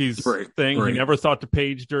Loki's thing. Right. He never thought to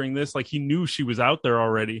page during this. Like, he knew she was out there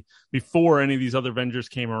already before any of these other Avengers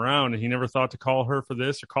came around, and he never thought to call her for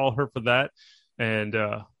this or call her for that. And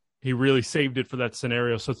he really saved it for that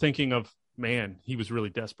scenario. So thinking of, man, he was really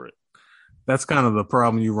desperate. That's kind of the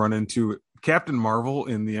problem you run into. Captain Marvel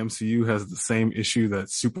in the MCU has the same issue that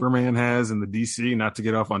Superman has in the DC, not to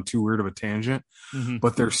get off on too weird of a tangent,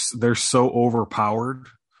 but they're so overpowered.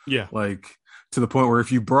 Yeah. Like, to the point where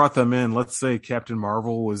if you brought them in, let's say Captain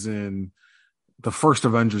Marvel was in the first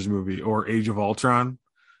Avengers movie or Age of Ultron,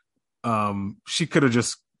 she could have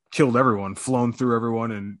just killed everyone, flown through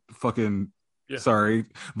everyone, and fucking, sorry,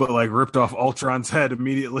 but like ripped off Ultron's head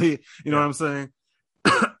immediately. You know what I'm saying?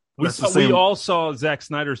 We all saw Zack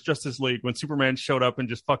Snyder's Justice League when Superman showed up and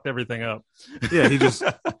just fucked everything up. Yeah, he just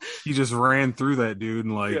ran through that dude,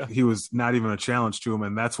 and he was not even a challenge to him,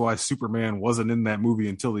 and that's why Superman wasn't in that movie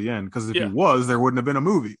until the end. Because if he was, there wouldn't have been a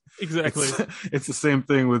movie. Exactly. It's the same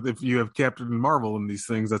thing with if you have Captain Marvel in these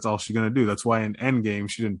things. That's all she's gonna do. That's why in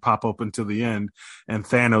Endgame she didn't pop up until the end, and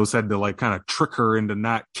Thanos had to like kind of trick her into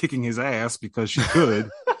not kicking his ass because she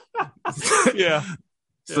could. Yeah.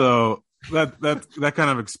 So that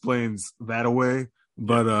kind of explains that away,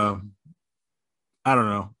 but I don't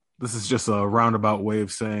know. This is just a roundabout way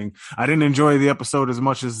of saying I didn't enjoy the episode as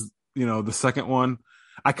much as the second one.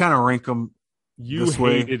 I kind of rank them. You this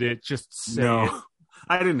hated way. it. Just say it.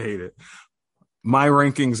 I didn't hate it. My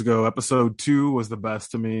rankings go: episode 2 was the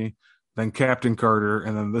best to me, then Captain Carter,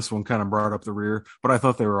 and then this one kind of brought up the rear. But I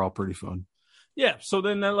thought they were all pretty fun. Yeah. So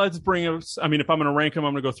then let's bring us. I mean, if I'm going to rank them,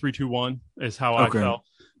 I'm going to go 3, 2, 1 is how I Okay. felt.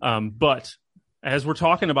 But as we're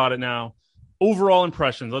talking about it now, overall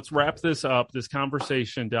impressions. Let's wrap this up, this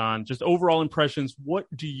conversation, Don. Just overall impressions. What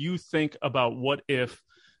do you think about What If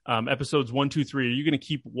episodes 1, 2, 3? Are you going to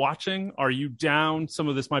keep watching? Are you down? Some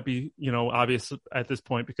of this might be, obvious at this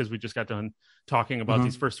point because we just got done talking about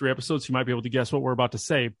these first 3 episodes. You might be able to guess what we're about to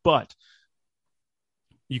say. But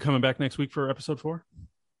you coming back next week for episode 4?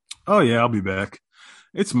 Oh yeah, I'll be back.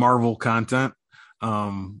 It's Marvel content,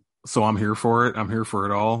 so I'm here for it. I'm here for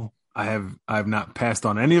it all. I have not passed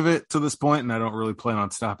on any of it to this point, and I don't really plan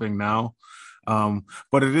on stopping now.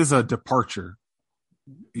 But it is a departure,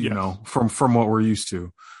 from what we're used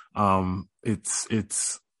to.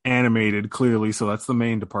 It's animated clearly, so that's the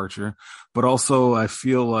main departure. But also, I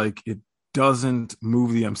feel like it doesn't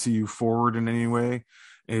move the MCU forward in any way.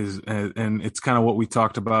 And it's kind of what we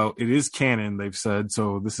talked about. It is canon, they've said,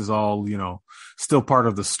 so this is all, still part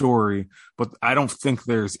of the story, but I don't think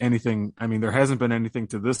there's anything. I mean, there hasn't been anything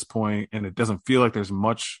to this point, and it doesn't feel like there's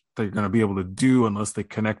much they're going to be able to do unless they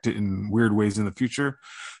connect it in weird ways in the future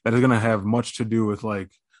that is going to have much to do with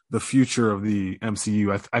like the future of the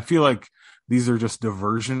MCU. I feel like these are just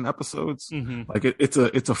diversion episodes. Like it's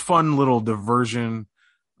a fun little diversion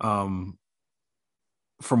from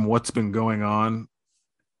what's been going on.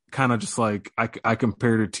 Kind of just like I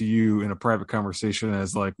compared it to you in a private conversation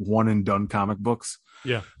as like one and done comic books.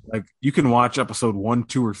 Yeah. Like you can watch episode 1,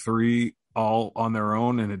 2, or 3 all on their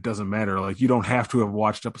own and it doesn't matter. Like you don't have to have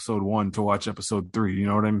watched episode 1 to watch episode 3. You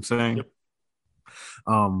know what I'm saying? Yep.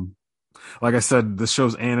 Like I said, the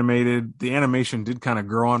show's animated. The animation did kind of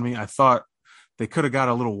grow on me. I thought they could have got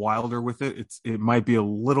a little wilder with it. It might be a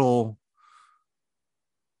little,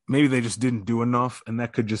 maybe they just didn't do enough, and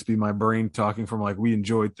that could just be my brain talking from like we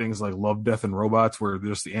enjoyed things like Love, Death, and Robots where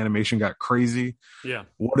just the animation got crazy. Yeah.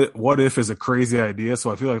 What if is a crazy idea,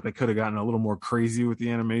 so I feel like they could have gotten a little more crazy with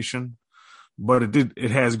the animation, but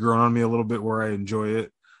it has grown on me a little bit where I enjoy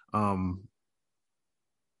it. Some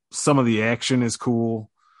of the action is cool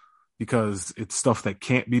because it's stuff that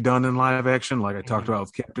can't be done in live action, like I talked about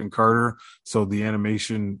with Captain Carter, so the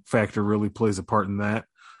animation factor really plays a part in that.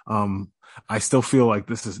 I still feel like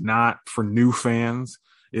this is not for new fans.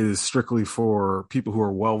 It is strictly for people who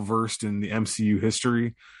are well versed in the MCU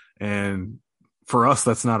history. And for us,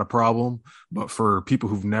 that's not a problem. But for people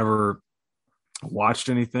who've never watched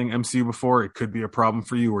anything MCU before, it could be a problem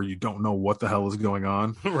for you, or you don't know what the hell is going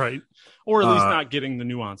on. Right. Or at least not getting the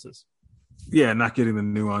nuances. Yeah, not getting the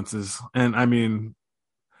nuances. And I mean,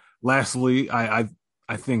 lastly, I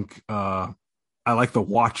think I like the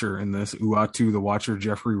Watcher in this. Uatu, the Watcher,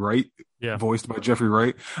 Jeffrey Wright, voiced by Jeffrey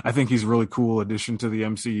Wright. I think he's a really cool addition to the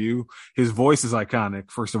MCU. His voice is iconic,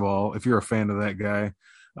 first of all, if you're a fan of that guy.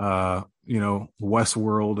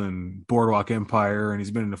 Westworld and Boardwalk Empire, and he's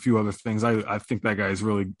been in a few other things. I think that guy is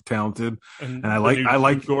really talented. And I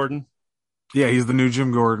like Gordon. Yeah, he's the new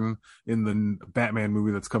Jim Gordon in the Batman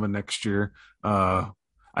movie that's coming next year. I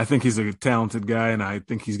think he's a talented guy, and I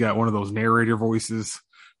think he's got one of those narrator voices.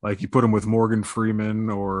 Like you put him with Morgan Freeman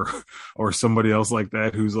or somebody else like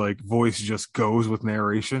that whose like voice just goes with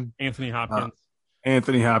narration. Anthony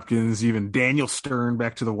Hopkins, even Daniel Stern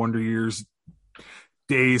back to the Wonder Years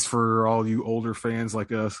days for all you older fans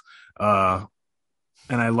like us. And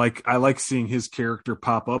I like seeing his character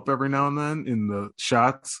pop up every now and then in the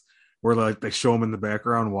shots where like they show him in the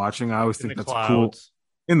background watching. I always think that's cool.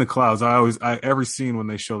 In the clouds, every scene when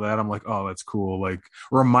they show that, I'm like, oh, that's cool. Like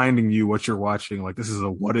reminding you what you're watching. Like this is a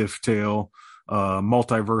what if tale,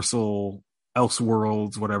 multiversal,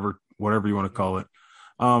 Elseworlds, whatever you want to call it.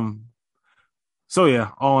 So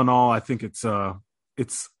yeah, all in all, I think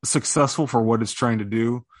it's successful for what it's trying to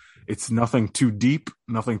do. It's nothing too deep,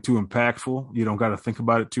 nothing too impactful. You don't got to think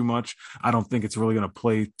about it too much. I don't think it's really going to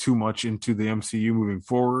play too much into the MCU moving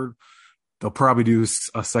forward. They'll probably do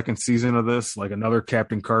a second season of this, like another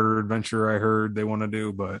Captain Carter adventure I heard they want to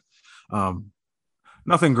do, but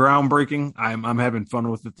nothing groundbreaking. I'm having fun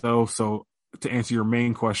with it though. So to answer your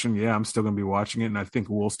main question, yeah, I'm still going to be watching it, and I think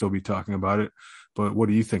we'll still be talking about it. But what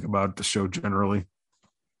do you think about the show generally?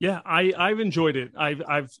 Yeah, I've enjoyed it.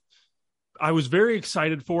 I was very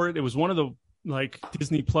excited for it. It was one of the like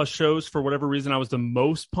Disney Plus shows for whatever reason I was the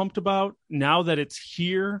most pumped about. Now that it's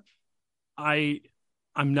here,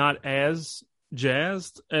 I'm not as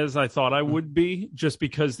jazzed as I thought I would be, just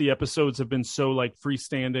because the episodes have been so like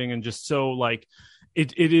freestanding and just so like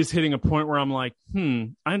it is hitting a point where I'm like, I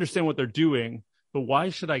understand what they're doing, but why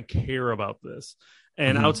should I care about this?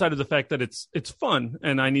 And outside of the fact that it's fun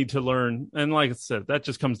and I need to learn, and like I said, that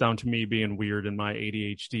just comes down to me being weird and my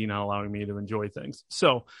ADHD not allowing me to enjoy things.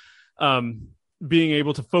 So being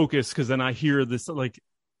able to focus, because then I hear this like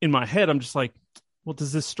in my head, I'm just like, well,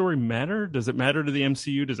 does this story matter? Does it matter to the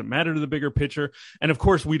MCU? Does it matter to the bigger picture? And of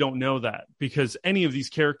course, we don't know that, because any of these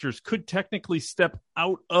characters could technically step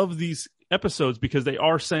out of these episodes, because they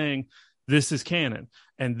are saying this is canon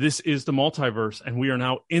and this is the multiverse. And we are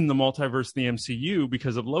now in the multiverse of the MCU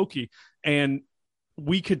because of Loki. And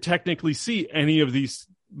we could technically see any of these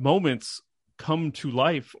moments come to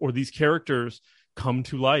life, or these characters come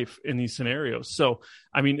to life in these scenarios. So,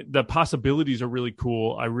 I mean, the possibilities are really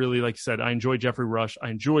cool. I really, like I said, I enjoy Jeffrey Rush. I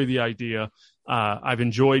enjoy the idea. I've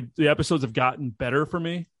enjoyed the episodes have gotten better for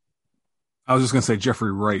me. I was just going to say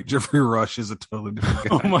Jeffrey Wright. Jeffrey Rush is a totally different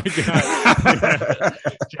guy. Oh my God.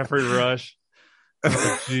 Jeffrey Rush.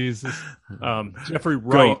 Oh, Jesus. Jeffrey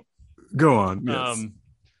Wright. Go on. Yes.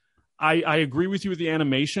 I agree with you with the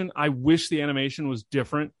animation. I wish the animation was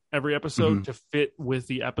different every episode to fit with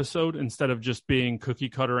the episode, instead of just being cookie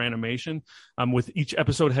cutter animation, with each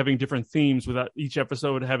episode having different themes, without each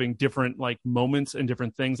episode having different like moments and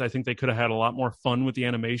different things. I think they could have had a lot more fun with the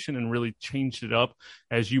animation and really changed it up.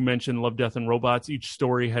 As you mentioned, Love, Death and Robots, each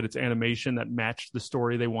story had its animation that matched the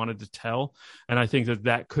story they wanted to tell. And I think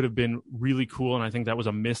that could have been really cool. And I think that was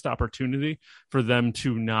a missed opportunity for them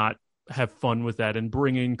to not have fun with that and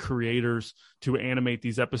bring in creators to animate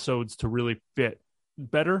these episodes to really fit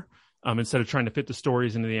better, instead of trying to fit the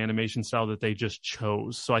stories into the animation style that they just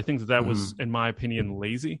chose. So I think that was, in my opinion,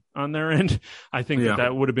 lazy on their end. I think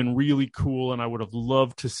that would have been really cool, and I would have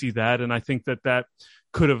loved to see that. And I think that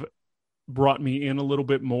could have brought me in a little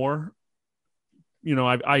bit more. You know,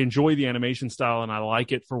 I enjoy the animation style and I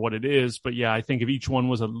like it for what it is, but yeah, I think if each one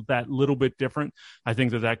was that little bit different, I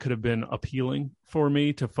think that could have been appealing for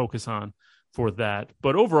me to focus on for that.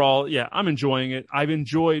 But overall, yeah, I'm enjoying it. I've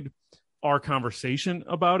enjoyed our conversation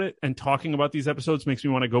about it, and talking about these episodes makes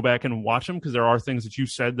me want to go back and watch them, because there are things that you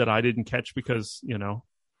said that I didn't catch because, you know,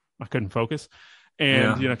 I couldn't focus.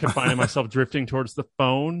 And, you know, kept finding myself drifting towards the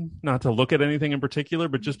phone, not to look at anything in particular,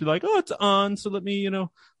 but just be like, oh, it's on. So let me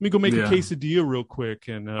go make a quesadilla real quick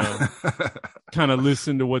and kind of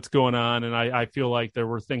listen to what's going on. And I feel like there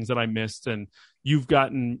were things that I missed, and you've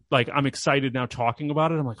gotten like, I'm excited now talking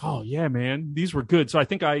about it. I'm like, oh yeah, man, these were good. So I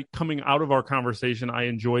think coming out of our conversation, I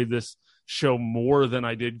enjoyed this show more than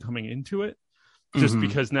I did coming into it. Just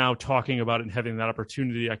because now talking about it and having that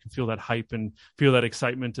opportunity, I can feel that hype and feel that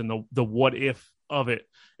excitement, and the what if of it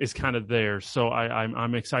is kind of there. So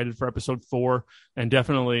I'm excited for episode 4, and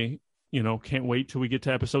definitely, you know, can't wait till we get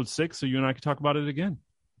to episode 6 so you and I can talk about it again.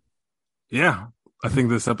 Yeah, I think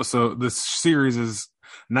this series is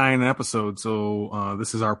 9 episodes. So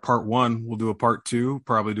this is our part 1. We'll do a part 2,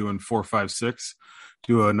 probably doing 4, 5, 6.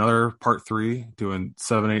 Do another part 3, doing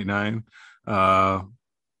 7, 8, 9.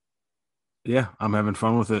 Yeah, I'm having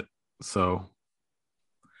fun with it. So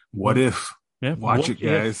what if? Yeah, watch it,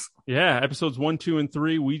 guys. Yeah, episodes 1, 2, and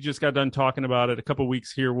 3. We just got done talking about it. A couple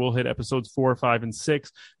weeks here, we'll hit episodes 4, 5, and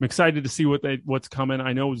 6. I'm excited to see what's coming.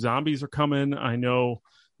 I know zombies are coming. I know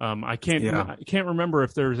I can't remember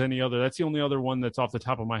if there's any other. That's the only other one that's off the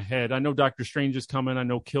top of my head. I know Doctor Strange is coming. I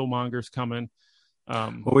know Killmonger's coming.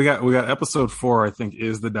 Well, we got episode 4. I think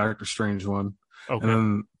is the Doctor Strange one. Okay. And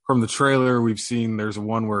then from the trailer, we've seen there's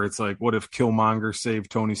one where it's like, what if Killmonger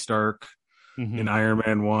saved Tony Stark in Iron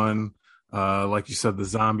Man 1? Like you said, the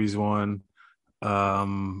zombies one.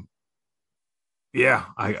 Yeah,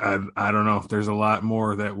 I don't know. There's a lot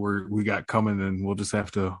more that we got coming, and we'll just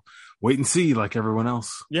have to wait and see, like everyone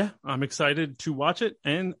else. Yeah, I'm excited to watch it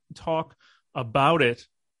and talk about it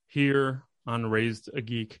here on Raised a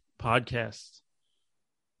Geek podcast.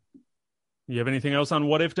 You have anything else on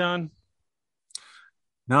What If, Don?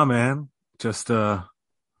 No, man. Just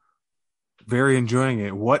very enjoying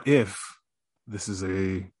it. What if this is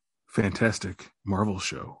a fantastic Marvel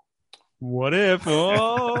show? What if?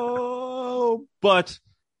 Oh, but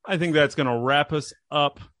I think that's going to wrap us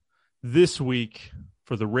up this week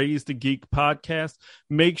for the Raised a Geek podcast.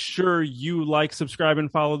 Make sure you like, subscribe,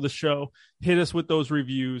 and follow the show. Hit us with those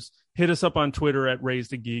reviews. Hit us up on Twitter at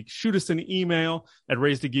Raised a Geek. Shoot us an email at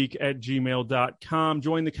raisedageek@gmail.com.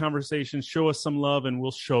 Join the conversation. Show us some love, and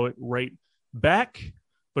we'll show it right back.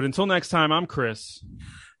 But until next time, I'm Chris.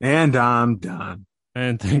 And I'm Don.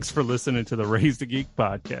 And thanks for listening to the Raised a Geek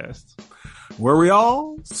podcast, where we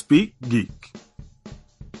all speak geek.